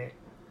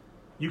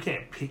you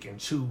can't pick and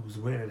choose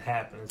when it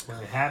happens. When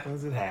it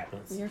happens, it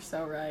happens. You're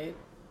so right.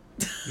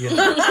 You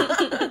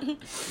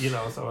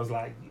know, so it's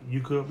like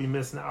you could be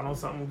missing out on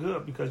something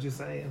good because you're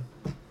saying,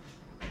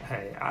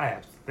 "Hey, I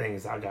have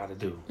things I got to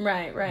do."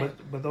 Right.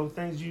 But those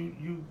things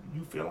you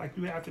feel like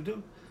you have to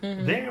do,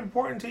 they're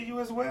important to you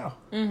as well.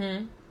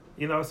 You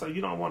know, so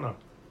you don't want to,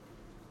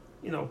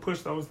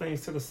 push those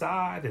things to the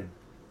side, and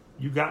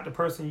you got the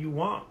person you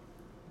want.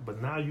 But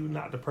now you're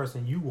not the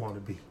person you want to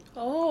be.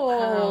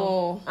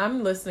 Oh.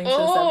 I'm listening to this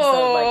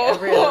episode like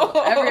every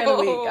other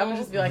week. I'm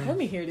just be like, let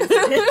me hear this.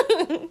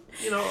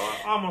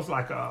 Almost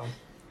like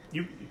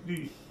you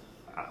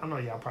I know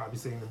y'all probably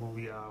seen the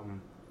movie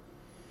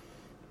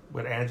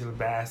with Angela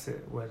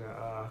Bassett with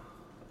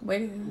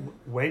Waiting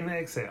to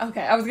Exhale.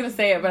 Okay, I was gonna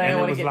say it, but I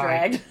don't want to get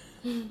dragged.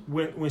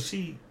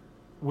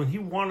 When he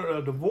wanted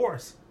a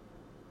divorce,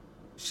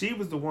 she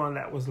was the one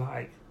that was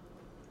like,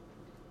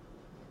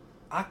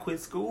 I quit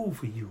school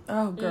for you.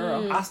 Oh,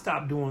 girl. I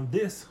stopped doing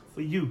this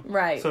for you.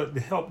 Right. So to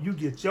help you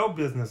get your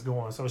business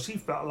going. So she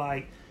felt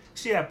like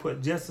she had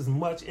put just as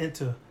much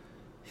into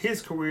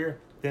his career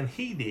than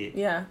he did.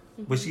 Yeah.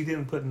 But she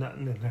didn't put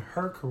nothing into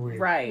her career.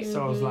 Right.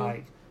 So it's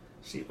like,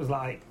 she was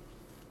like,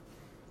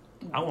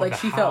 I want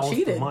the house,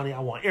 the money, I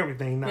want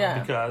everything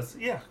now because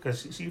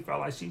she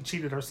felt like she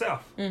cheated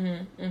herself.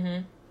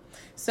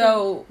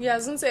 So, yeah, I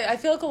was going to say, I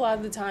feel like a lot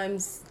of the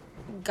times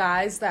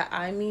guys that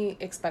I meet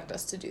expect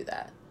us to do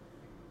that.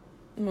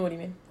 What do you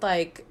mean?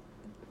 Like,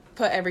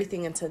 put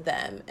everything into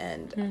them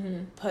and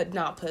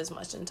not put as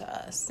much into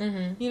us.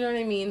 You know what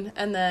I mean?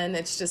 And then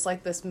it's just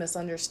like this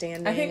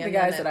misunderstanding. I think the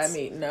guys that I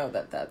meet know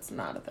that's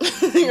not a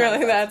thing. You're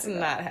like, that's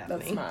not happening.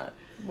 That's not.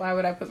 Why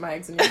would I put my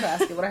eggs in your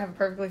basket when I have a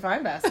perfectly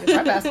fine basket?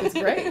 My basket's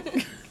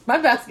great. My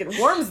basket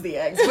warms the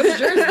eggs. What is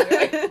yours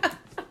doing?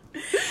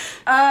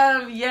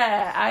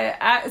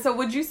 So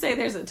would you say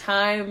there's a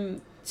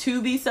time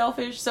to be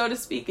selfish, so to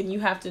speak, and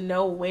you have to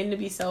know when to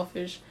be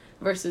selfish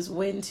versus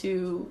when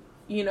to,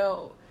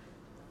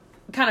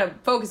 kind of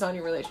focus on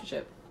your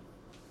relationship?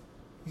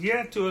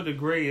 Yeah, to a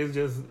degree. It's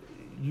just,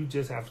 you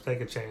just have to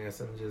take a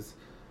chance and just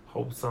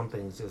hope some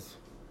things just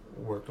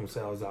work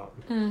themselves out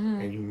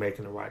and you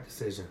making the right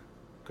decision.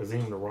 Because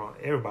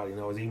everybody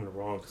knows even the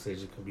wrong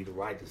decision can be the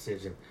right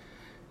decision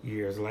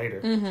years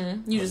later.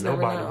 You just never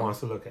know. Nobody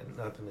wants to look at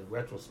nothing in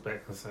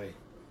retrospect and say,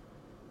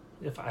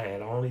 if I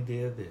had only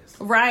did this.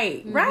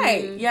 Right,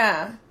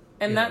 yeah.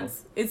 And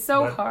it's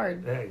so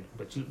hard. Hey,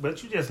 but you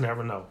just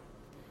never know.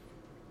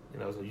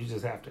 So you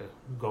just have to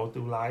go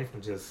through life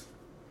and just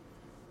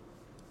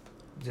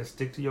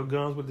stick to your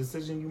guns with the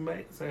decision you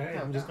make. Say, hey,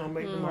 I'm just going to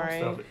make the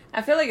most of it.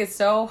 I feel like it's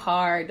so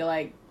hard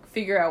to,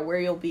 figure out where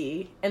you'll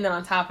be. And then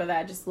on top of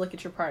that, just look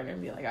at your partner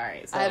and be like, all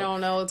right, so. I don't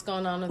know what's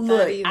going on with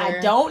that either.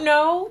 I don't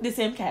know this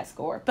MCAT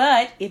score.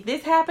 But if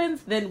this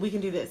happens, then we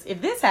can do this.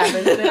 If this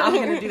happens, then I'm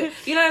going to do this.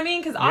 You know what I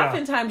mean? Because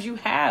oftentimes you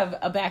have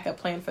a backup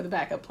plan for the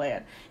backup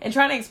plan. And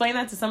trying to explain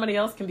that to somebody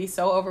else can be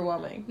so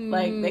overwhelming.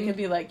 They can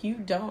be like, you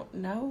don't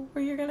know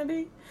where you're going to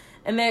be?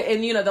 And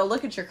they'll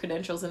look at your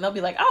credentials and they'll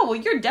be like, oh, well,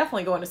 you're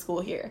definitely going to school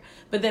here.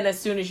 But then as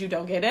soon as you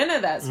don't get into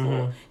that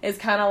school, it's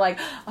kind of like,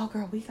 oh,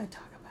 girl, we got to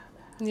talk about that.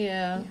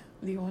 Yeah.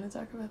 Do you want to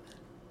talk about that?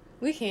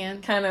 We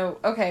can. Kind of.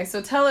 Okay,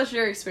 so tell us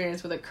your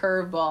experience with a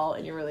curveball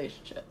in your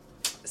relationship.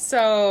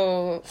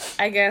 So,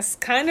 I guess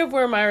kind of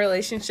where my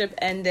relationship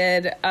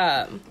ended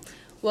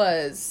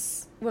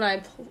was when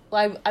I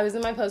was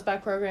in my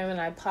post-bac program and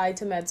I applied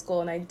to med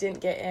school and I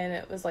didn't get in.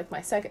 It was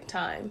my second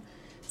time.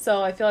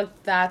 So I feel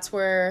like that's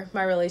where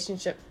my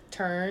relationship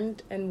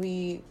turned, and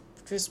we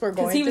just were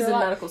going through he was in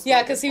medical school.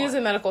 Yeah, because he was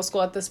in medical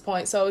school at this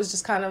point. So it was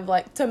just kind of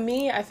to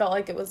me, I felt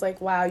like it was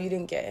wow, you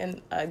didn't get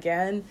in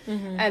again.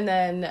 And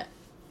then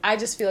I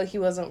just feel like he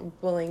wasn't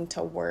willing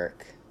to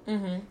work.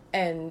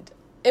 And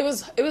it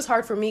was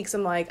hard for me because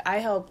I'm I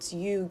helped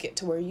you get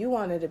to where you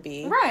wanted to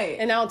be. Right.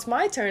 And now it's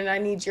my turn and I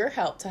need your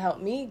help to help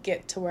me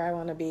get to where I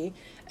want to be.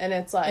 And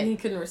it's and he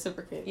couldn't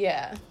reciprocate.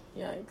 Yeah.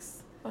 Yikes.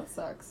 That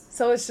sucks.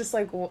 So it's just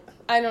I don't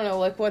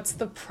know, what's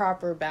the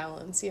proper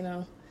balance,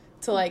 to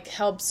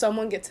help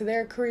someone get to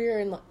their career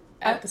and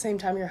at the same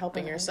time you're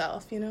helping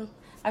yourself,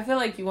 I feel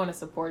like you want a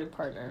supportive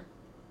partner.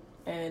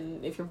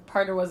 And if your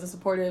partner wasn't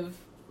supportive,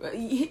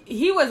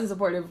 he wasn't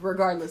supportive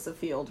regardless of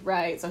field,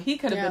 right? So he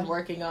could have been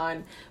working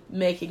on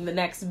making the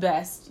next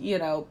best,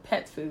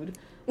 pet food.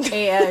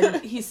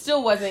 And he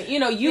still wasn't, you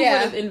would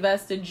have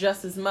invested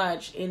just as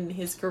much in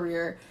his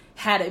career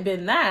had it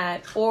been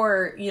that,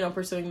 or,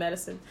 pursuing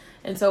medicine.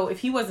 And so if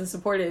he wasn't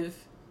supportive,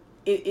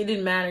 it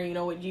didn't matter,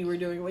 what you were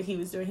doing, what he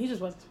was doing. He just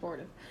wasn't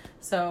supportive.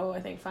 So I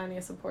think finding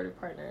a supportive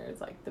partner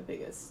is the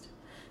biggest.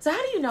 So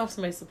how do you know if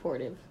somebody's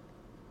supportive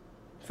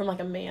from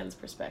a man's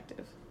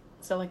perspective?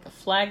 So a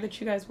flag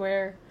that you guys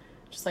wear,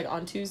 just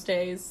on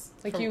Tuesdays,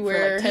 you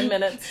wear for 10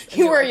 minutes.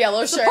 You wear a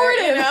yellow shirt,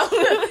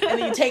 and then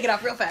you take it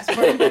off real fast.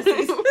 I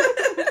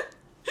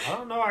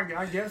don't know.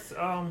 I guess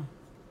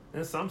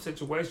in some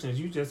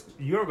situations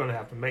you're going to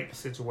have to make the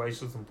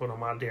situations and put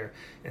them out there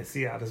and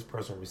see how this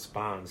person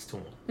responds to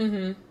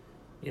them.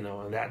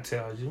 And that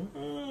tells you,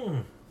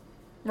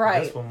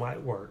 right, this one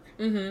might work.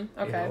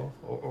 Okay,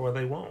 or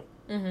they won't.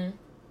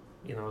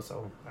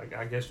 So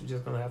I guess you're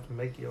just going to have to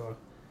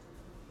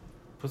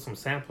put some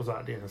samples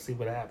out there and see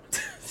what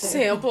happens.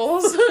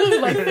 Samples?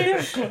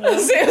 Sam's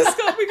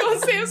Club. We go to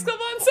Sam's Club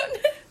on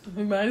Sunday.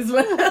 We might as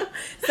well.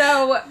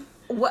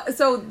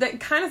 So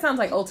that kind of sounds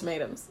like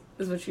ultimatums,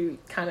 is what you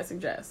kind of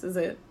suggest. Is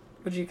it?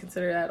 Would you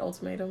consider that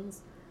ultimatums?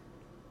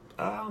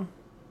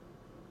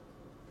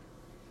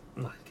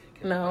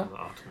 No.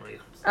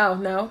 Ultimatums. Oh,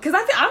 no. Because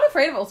I'm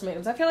afraid of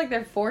ultimatums. I feel like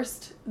they're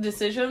forced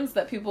decisions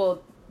that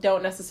people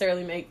don't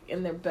necessarily make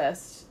in their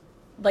best,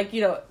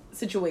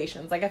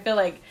 situations. I feel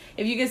like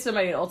if you give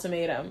somebody an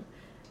ultimatum,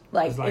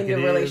 in your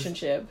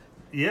relationship.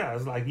 Yeah,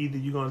 it's either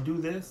you're going to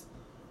do this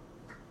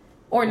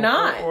or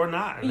not. Or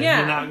not. And if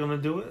you're not going to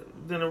do it,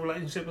 then the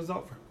relationship is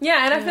over.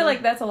 Yeah, and I feel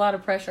like that's a lot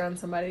of pressure on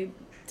somebody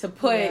to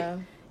put,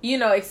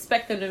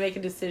 expect them to make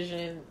a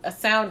decision, a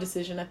sound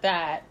decision at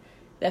that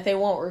they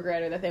won't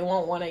regret or that they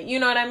won't want to, you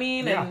know what I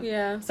mean?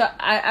 Yeah. And so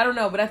I don't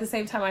know, but at the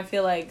same time, I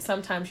feel like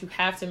sometimes you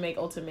have to make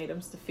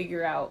ultimatums to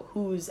figure out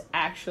who's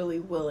actually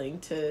willing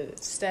to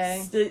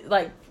stay,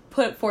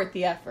 put forth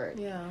the effort.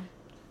 Yeah.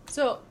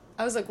 So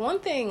I was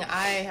one thing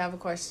I have a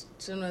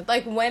question with,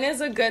 when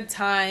is a good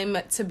time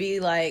to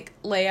be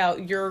lay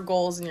out your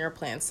goals and your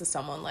plans to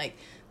someone?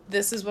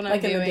 This is what I'm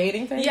doing. In the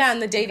dating phase? Yeah, in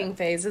the dating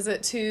phase. Is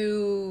it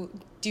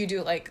do you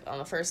do it on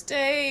the first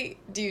date?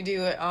 Do you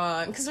do it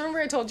on, because remember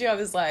I told you I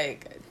was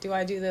do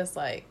I do this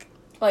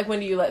Like,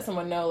 when do you let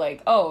someone know,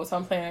 like, oh, so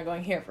I'm planning on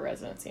going here for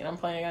residency, and I'm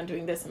planning on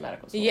doing this in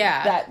medical school?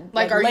 Yeah. That,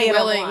 like are you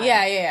willing?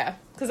 Yeah.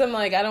 Because I'm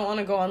like, I don't want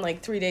to go on,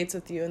 like, 3 dates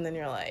with you, and then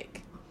you're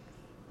like,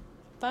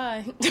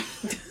 bye.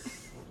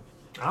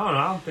 I don't know.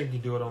 I don't think you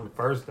do it on the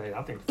first date.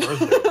 I think the first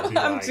date would be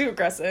I'm too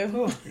aggressive.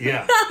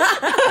 Yeah.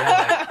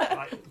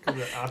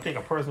 Because I think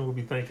a person would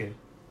be thinking,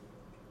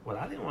 well,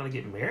 I didn't want to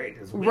get married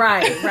this week.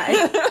 Right.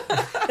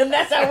 And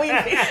that's how we be.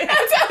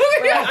 That's how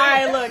we be. All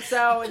right, look,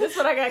 so this is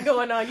what I got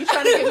going on. You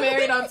trying to get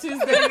married on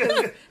Tuesday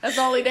because that's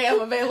the only day I'm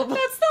available.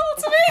 That's the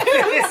ultimate.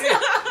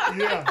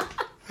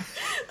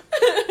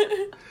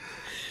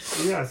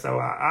 Yeah, so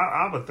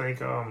I would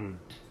think,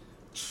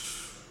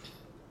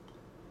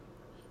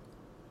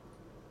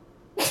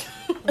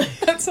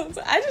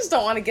 I just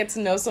don't want to get to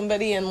know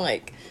somebody and,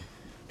 like,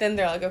 then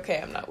they're like, okay,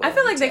 I'm not willing. I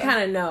feel like they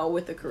kind of know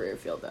with the career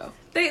field, though.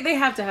 They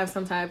have to have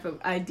some type of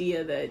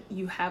idea that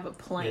you have a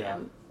plan. Yeah.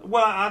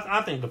 Well,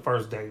 I think the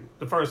first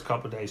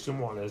couple of days, you're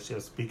more or less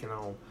just speaking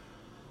on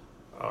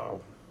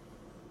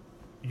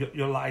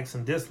your likes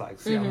and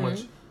dislikes. See how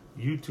much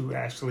you two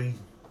actually,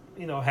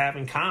 have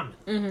in common.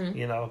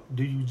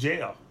 Do you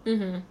gel?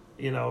 And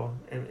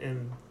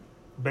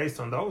based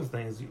on those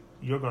things,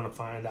 you're going to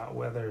find out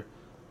whether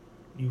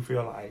you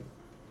feel like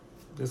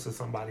this is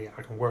somebody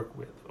I can work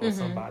with or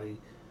somebody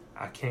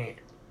I can't.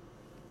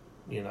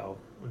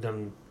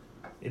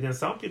 Then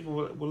some people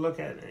will look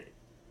at it,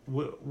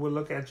 will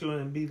look at you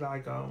and be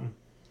like,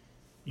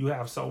 you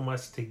have so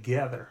much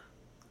together.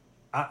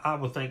 I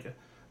would think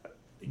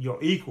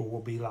your equal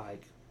will be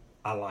like,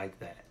 I like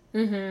that.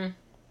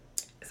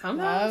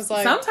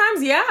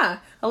 Sometimes, yeah.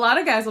 A lot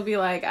of guys will be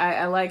like,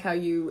 I like how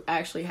you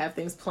actually have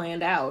things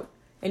planned out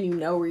and you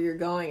know where you're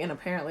going. And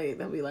apparently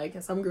they'll be like,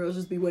 and some girls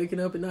just be waking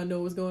up and not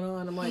know what's going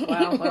on. I'm like,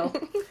 wow, well,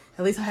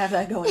 at least I have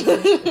that going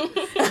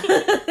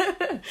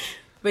on.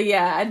 But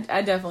yeah,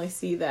 I definitely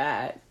see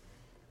that.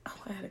 Oh,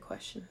 I had a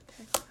question.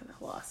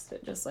 I lost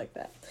it just like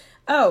that.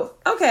 Oh,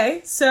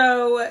 okay.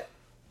 So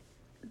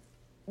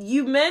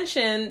you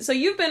mentioned, so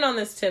you've been on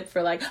this tip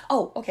for like,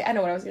 oh, okay, I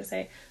know what I was going to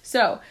say.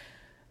 So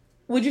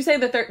would you say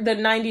that the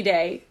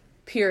 90-day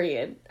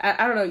period,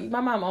 I don't know,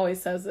 my mom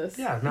always says this.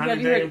 Yeah,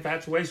 90-day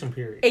infatuation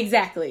period.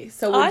 Exactly.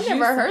 So I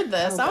never heard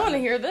this. I want to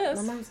hear this.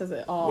 My mom says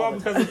it all the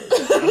time.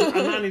 Because a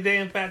 90-day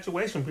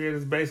infatuation period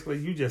is basically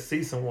you just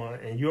see someone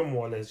and you're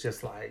more or less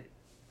just like,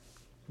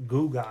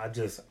 Google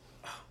just...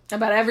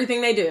 about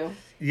everything they do.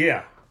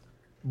 Yeah.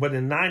 But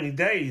in 90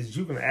 days,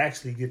 you can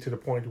actually get to the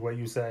point where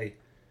you say,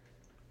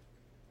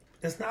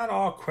 it's not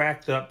all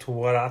cracked up to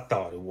what I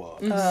thought it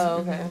was. Oh,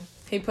 okay.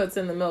 He puts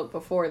in the milk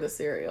before the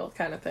cereal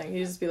kind of thing.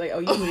 He just be like, oh,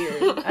 you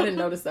weird. I didn't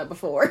notice that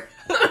before.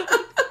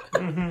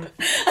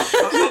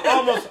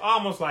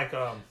 Almost like,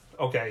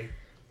 okay,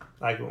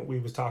 like when we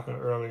was talking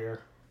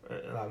earlier,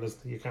 and I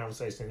listened to your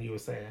conversation, and you were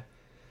saying,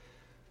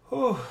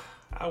 oh,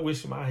 I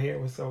wish my hair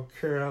was so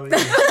curly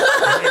and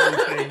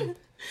everything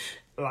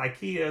like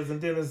he is. And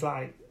then it's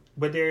like,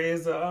 but there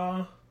is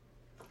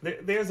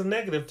there's a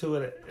negative to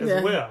it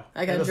as well.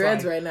 I got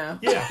dreads right now.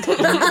 Yeah.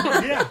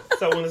 Yeah.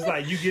 So when it's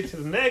like you get to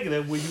the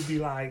negative where you be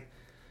like,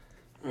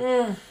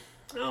 I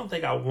don't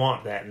think I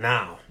want that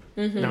now.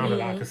 Now that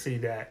I can see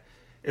that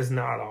it's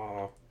not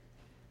all,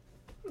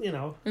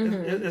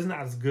 it's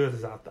not as good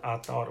as I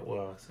thought it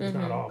was. It's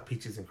not all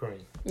peaches and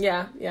cream.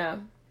 Yeah, yeah.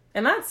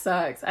 And that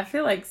sucks. I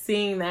feel like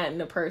seeing that in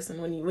a person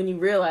when you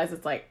realize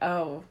it's like,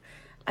 oh,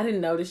 I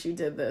didn't notice you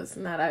did this,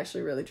 and that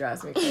actually really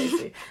drives me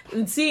crazy.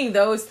 And seeing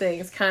those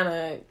things kind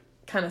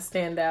of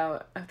stand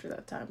out after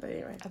that time. But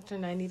anyway, after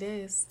 90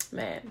 days,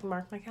 man,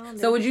 mark my calendar.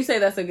 So would you say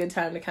that's a good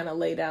time to kind of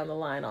lay down the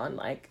line on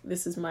like,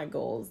 this is my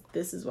goals,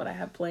 this is what I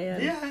have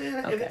planned? Yeah,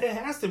 it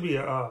has to be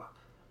a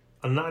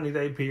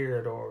 90-day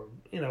period, or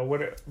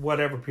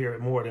whatever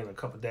period, more than a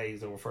couple of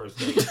days on the first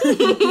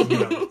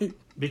date.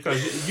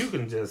 Because you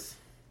can just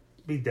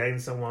be dating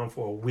someone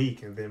for a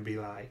week and then be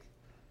like,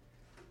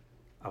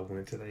 I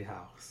went to their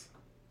house.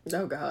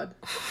 Oh, God.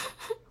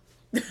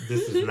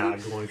 This is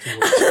not going to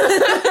work.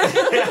 This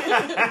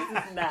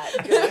is not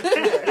going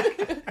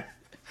to work.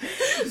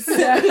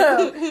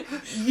 So,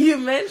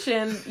 you've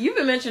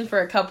been mentioned for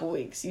a couple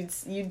weeks.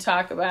 You'd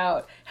talk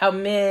about how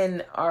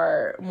men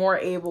are more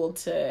able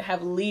to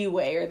have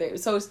leeway, or they're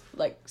so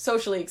like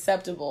socially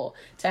acceptable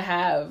to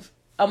have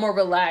a more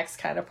relaxed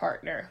kind of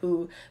partner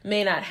who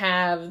may not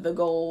have the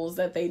goals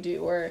that they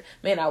do, or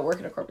may not work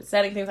in a corporate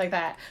setting, things like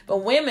that. But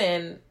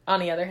women, on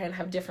the other hand,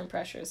 have different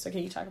pressures. So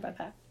can you talk about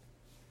that?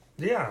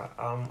 Yeah,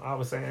 I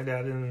was saying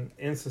that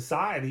in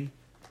society,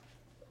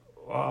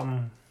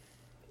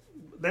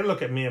 they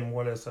look at men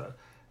more as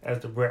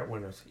the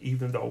breadwinners,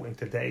 even though in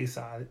today's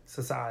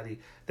society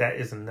that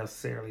isn't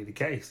necessarily the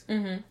case.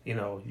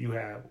 You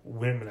have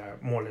women that are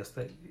more or less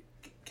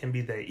can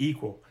be their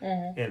equal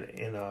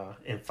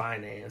in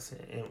finance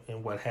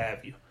and what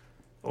have you,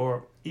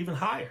 or even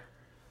higher.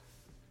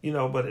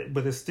 But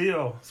it's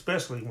still,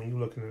 especially when you're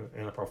looking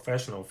in a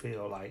professional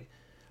field like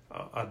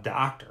a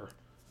doctor,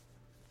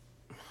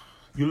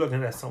 you're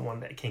looking at someone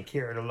that can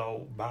carry the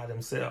load by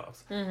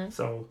themselves.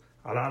 So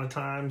a lot of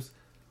times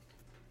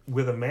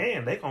with a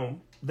man,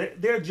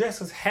 they're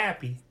just as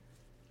happy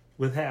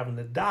with having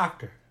the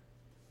doctor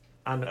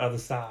on the other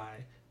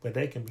side, but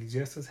they can be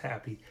just as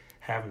happy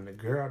having the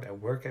girl that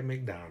work at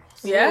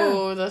McDonald's. Yeah.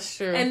 Oh, that's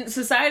true. And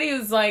society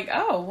is like,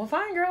 oh, well,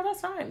 fine, girl,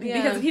 that's fine.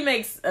 Yeah. Because if he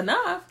makes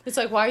enough. It's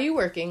like, why are you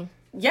working?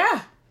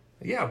 Yeah.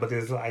 Yeah, but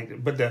it's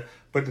like, but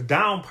the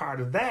down part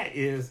of that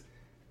is,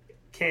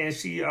 can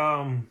she,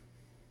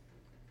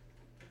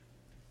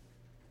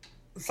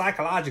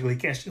 psychologically,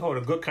 can she hold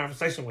a good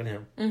conversation with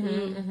him?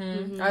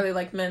 Are they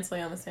like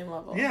mentally on the same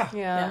level?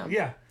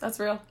 Yeah. That's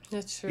real.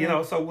 That's true. You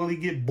know, so will he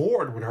get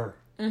bored with her?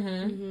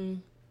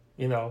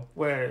 You know,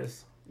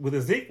 whereas with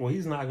Ezekiel,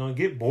 he's not going to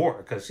get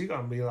bored because she's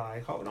going to be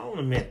like, hold on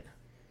a minute.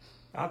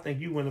 I think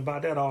you went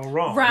about that all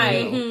wrong.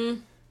 Right. You know?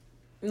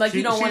 Like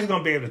you don't want. She's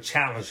going to be able to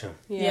challenge him.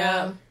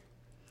 Yeah.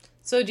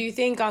 So do you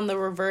think on the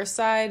reverse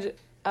side,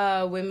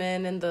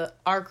 women in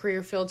our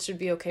career field should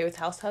be okay with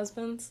house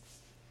husbands?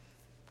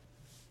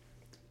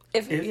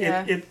 If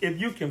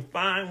you can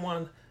find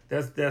one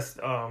that's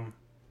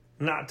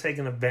not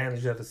taking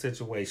advantage of the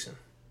situation.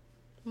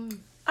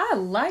 I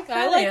like that.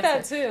 I like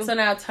that too. So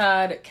now,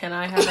 Todd, can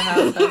I have a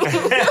house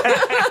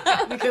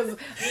husband? Because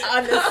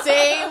on the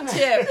same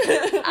tip,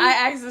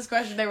 I asked this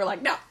question. They were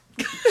like, no.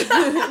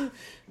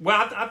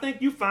 Well, I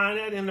think you find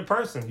that in the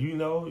person. You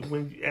know,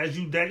 as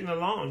you dating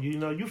along, you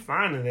know, you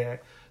finding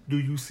that. Do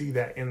you see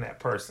that in that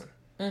person?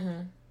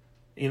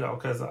 You know,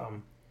 because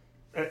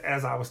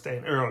as I was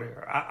stating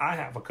earlier, I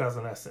have a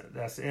cousin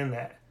that's in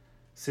that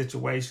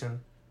situation,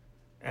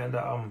 and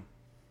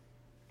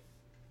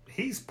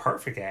he's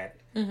perfect at it.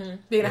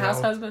 Being a house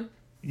husband.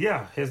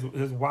 Yeah, his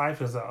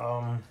wife is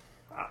I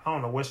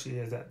don't know what she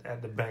is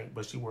at the bank,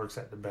 but she works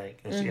at the bank,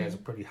 and she has a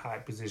pretty high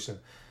position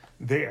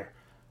there.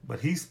 But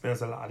he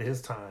spends a lot of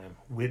his time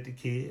with the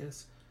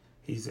kids.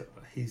 He's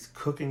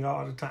cooking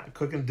all the time,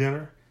 cooking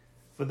dinner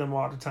for them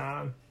all the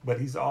time. But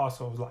he's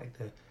also like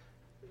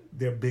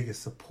their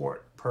biggest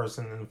support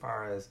person as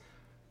far as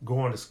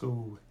going to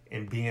school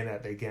and being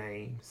at their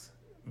games,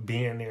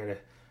 being there to,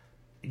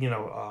 you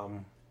know,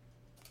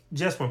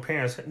 just when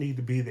parents need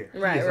to be there.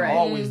 Right, he's right.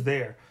 always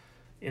there.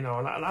 You know,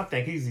 and I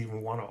think he's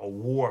even won an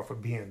award for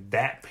being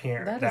that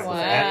parent that was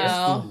at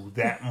the school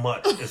that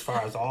much, as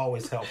far as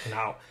always helping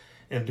out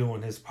and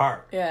doing his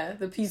part. Yeah,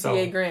 the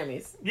PCA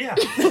Grammys. Yeah.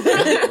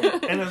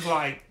 And it's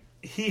like,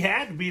 he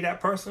had to be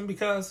that person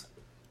because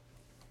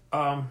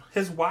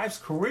his wife's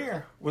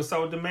career was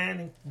so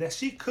demanding that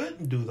she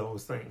couldn't do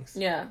those things.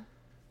 Yeah.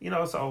 You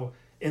know, so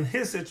in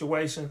his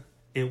situation,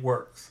 it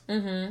works.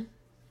 You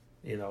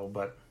know,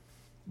 but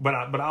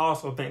I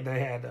also think they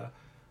had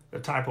the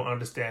type of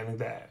understanding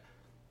that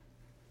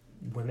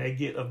when they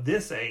get of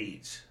this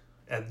age,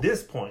 at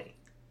this point,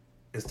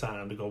 it's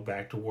time to go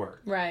back to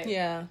work. Right.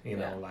 Yeah. You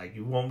know, like,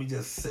 you won't be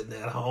just sitting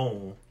at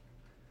home.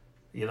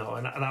 You know,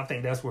 and I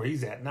think that's where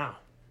he's at now.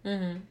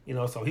 You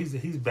know, so he's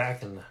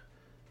back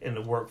in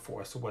the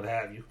workforce or what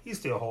have you. He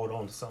still hold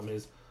on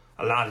to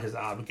a lot of his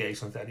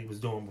obligations that he was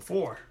doing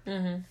before.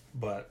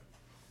 But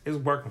it's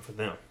working for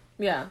them.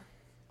 Yeah.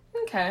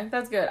 Okay,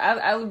 that's good.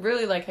 I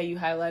really like how you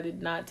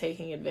highlighted not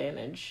taking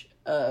advantage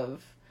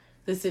of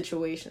the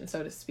situation,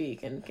 so to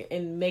speak,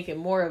 and make it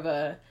more of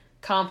a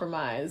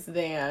compromise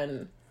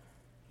than,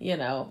 you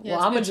know,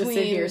 I'm going to just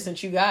sit here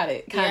since you got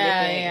it kind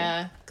of thing.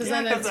 Yeah, because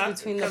then it's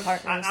between the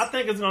partners. I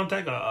think it's going to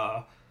take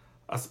a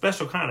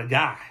special kind of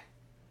guy,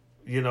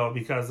 you know,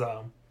 because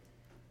a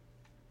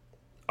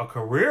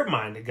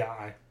career-minded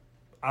guy,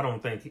 I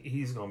don't think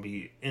he's going to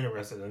be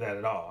interested in that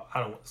at all. I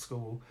don't want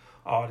school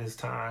all this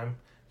time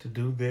to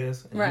do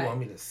this, and you want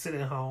me to sit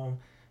at home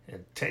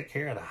and take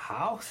care of the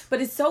house?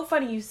 But it's so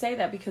funny you say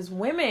that, because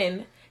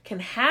women can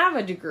have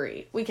a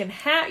degree. We can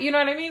have, you know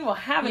what I mean? We'll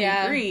have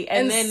a degree.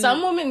 And then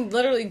some women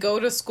literally go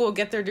to school,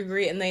 get their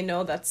degree, and they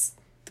know that's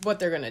what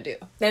they're going to do.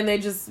 Then they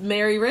just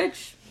marry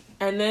rich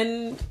and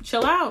then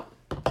chill out.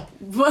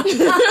 But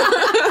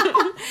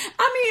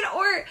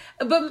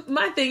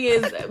my thing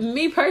is,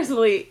 me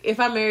personally, if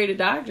I married a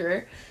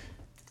doctor,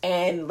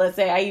 and let's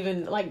say I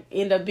even like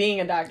end up being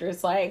a doctor,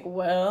 it's like,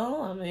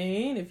 well, I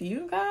mean, if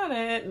you got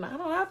it and I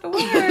don't have to work,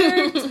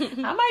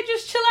 I might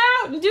just chill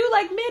out and do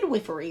like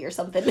midwifery or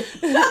something.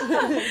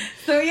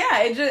 So yeah,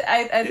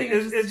 I think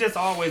it's just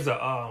always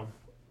a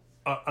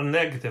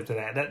negative to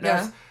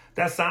that.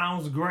 That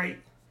sounds great,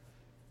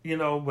 you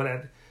know, but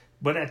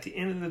at the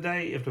end of the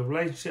day, if the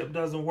relationship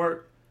doesn't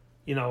work,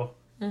 you know,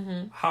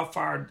 how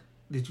far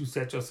did you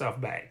set yourself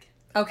back?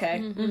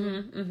 Okay.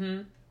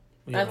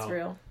 That's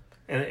real.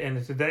 And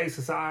in today's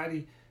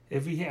society,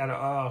 if he had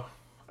a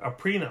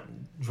prenup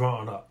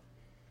drawn up,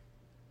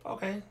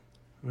 okay,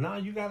 now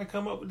you got to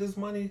come up with this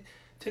money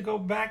to go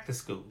back to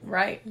school.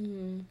 Right.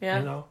 Yeah.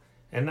 You know,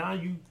 and now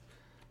you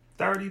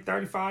 30,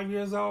 35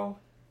 years old,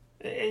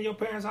 and your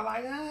parents are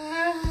like,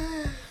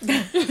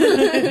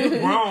 you're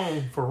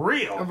grown for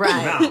real.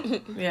 Right.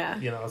 Now. Yeah.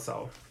 You know,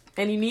 so.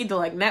 And you need to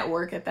like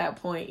network at that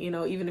point, you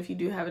know, even if you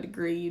do have a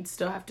degree, you'd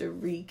still have to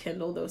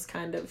rekindle those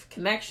kind of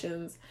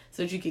connections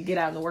so that you could get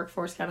out in the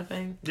workforce kind of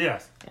thing.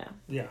 Yes.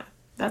 Yeah.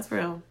 That's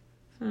real.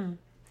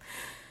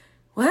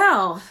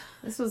 Well,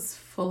 this was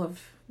full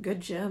of Good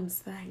gems,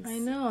 thanks. I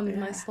know,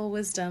 nice little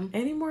wisdom.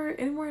 Any more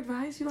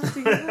advice you'd like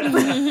to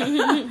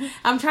give?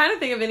 I'm trying to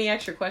think of any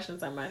extra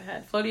questions I might have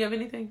had. Flo, do you have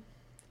anything?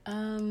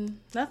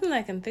 Nothing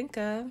I can think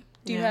of.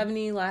 Do you have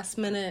any last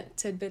minute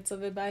tidbits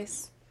of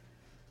advice?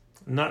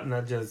 Nothing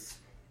that just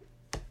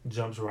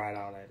jumps right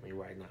out at me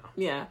right now.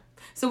 Yeah.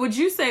 So would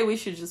you say we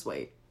should just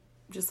wait?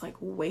 Just like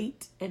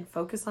wait and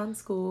focus on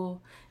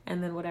school,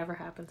 and then whatever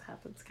happens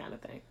kind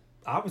of thing?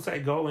 I would say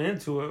go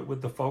into it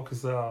with the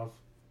focus of,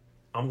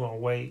 I'm going to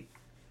wait.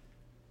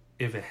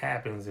 If it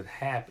happens, it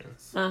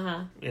happens.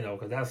 Uh-huh. You know,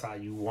 because that's how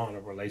you want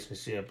a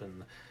relationship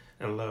and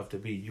love to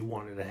be. You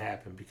want it to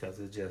happen because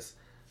it just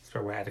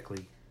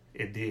sporadically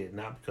it did,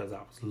 not because I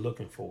was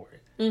looking for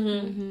it.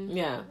 Mm-hmm. Mm-hmm.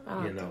 Yeah, I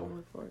don't have to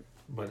look for it.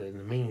 But in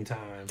the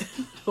meantime,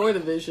 or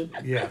the vision.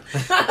 Yeah.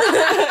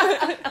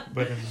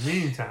 But in the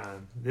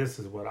meantime, this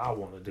is what I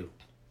want to do.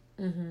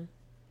 Mm-hmm.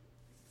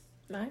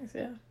 Nice,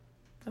 yeah,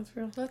 that's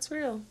real. That's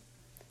real.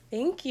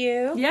 Thank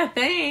you. Yeah,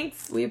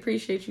 thanks. We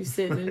appreciate you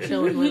sitting and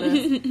chilling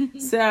with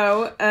us.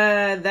 So,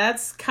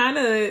 that's kind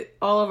of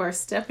all of our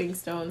stepping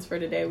stones for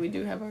today. We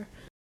do have our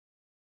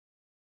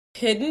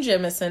hidden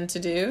Jemison to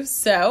do.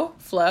 So,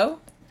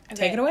 Flo,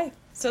 take it away.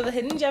 So, the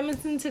hidden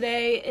Jemison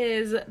today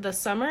is the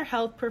Summer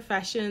Health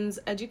Professions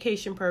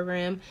Education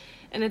Program,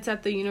 and it's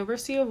at the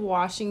University of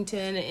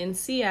Washington in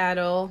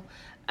Seattle.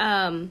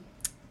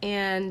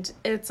 And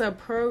it's a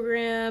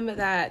program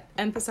that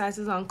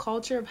emphasizes on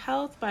culture of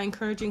health by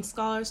encouraging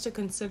scholars to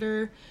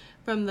consider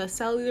from the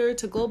cellular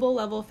to global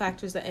level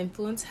factors that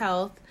influence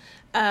health.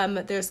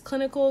 There's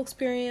clinical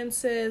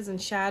experiences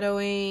and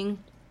shadowing.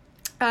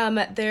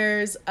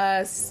 There's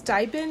a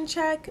stipend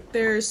check.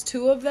 There's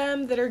 2 of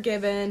them that are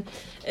given.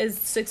 Is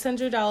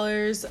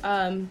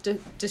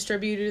 $600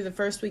 distributed the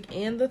first week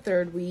and the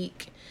third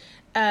week.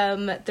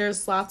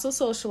 There's lots of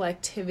social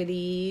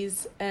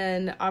activities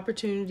and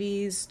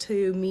opportunities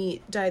to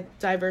meet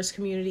diverse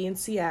community in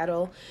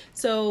Seattle.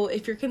 So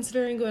if you're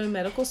considering going to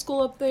medical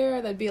school up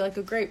there, that'd be like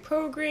a great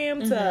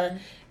program to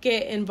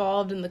get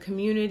involved in the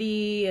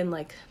community and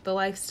like the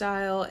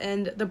lifestyle.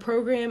 And the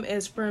program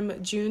is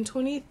from June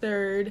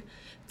 23rd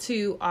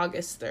to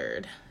August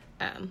 3rd.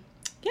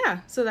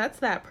 So that's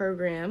that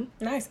program.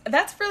 Nice.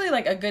 That's really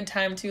like a good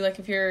time too. Like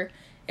if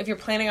you're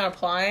planning on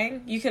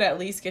applying, you could at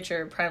least get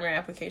your primary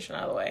application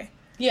out of the way.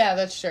 Yeah,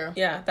 that's true.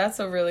 Yeah, that's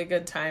a really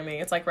good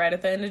timing. It's like right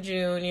at the end of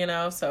June,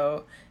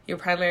 so your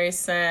primary's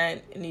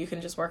sent and you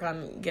can just work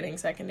on getting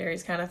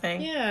secondaries kind of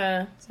thing.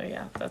 Yeah. So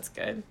yeah, that's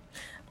good.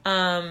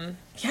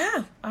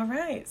 Yeah, all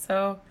right.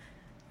 So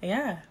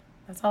yeah,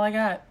 that's all I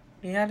got.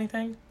 You got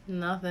anything?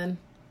 Nothing.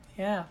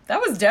 Yeah, that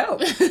was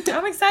dope.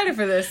 I'm excited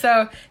for this.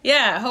 So,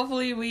 yeah,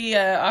 hopefully we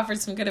offered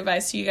some good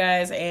advice to you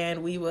guys,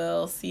 and we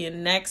will see you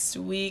next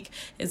week.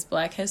 It's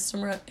Black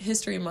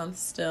History Month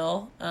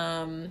still.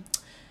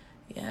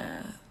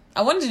 Yeah.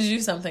 I wanted to do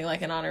something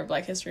like in honor of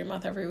Black History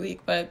Month every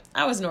week, but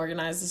I wasn't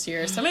organized this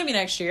year, so maybe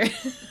next year.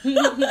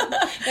 Maybe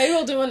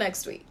we'll do one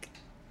next week.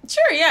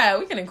 Sure, yeah,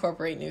 we can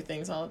incorporate new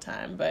things all the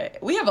time, but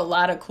we have a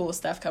lot of cool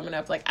stuff coming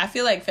up. Like, I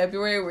feel like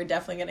February, we're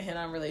definitely going to hit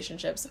on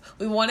relationships.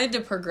 We wanted to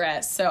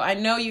progress, so I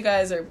know you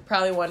guys are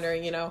probably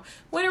wondering,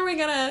 when are we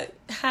going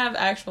to have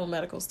actual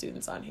medical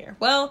students on here?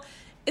 Well,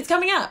 it's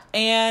coming up,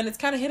 and it's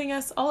kind of hitting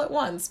us all at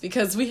once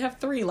because we have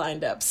 3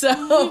 lined up.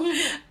 So,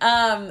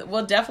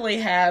 we'll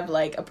definitely have,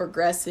 like, a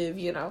progressive,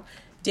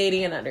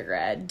 dating in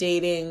undergrad,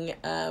 dating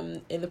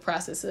in the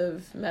process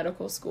of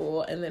medical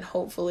school, and then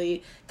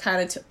hopefully kind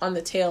of on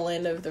the tail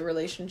end of the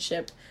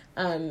relationship,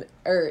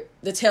 or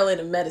the tail end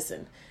of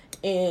medicine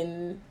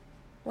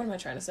what am I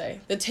trying to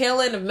say? The tail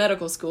end of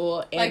medical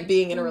school and like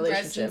being in a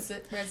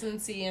relationship.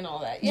 Residency and all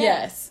that. Yeah.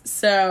 Yes.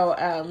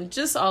 So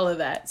just all of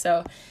that.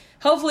 So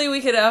hopefully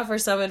we could offer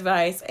some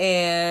advice,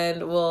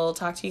 and we'll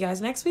talk to you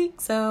guys next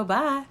week. So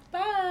bye.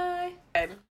 Bye.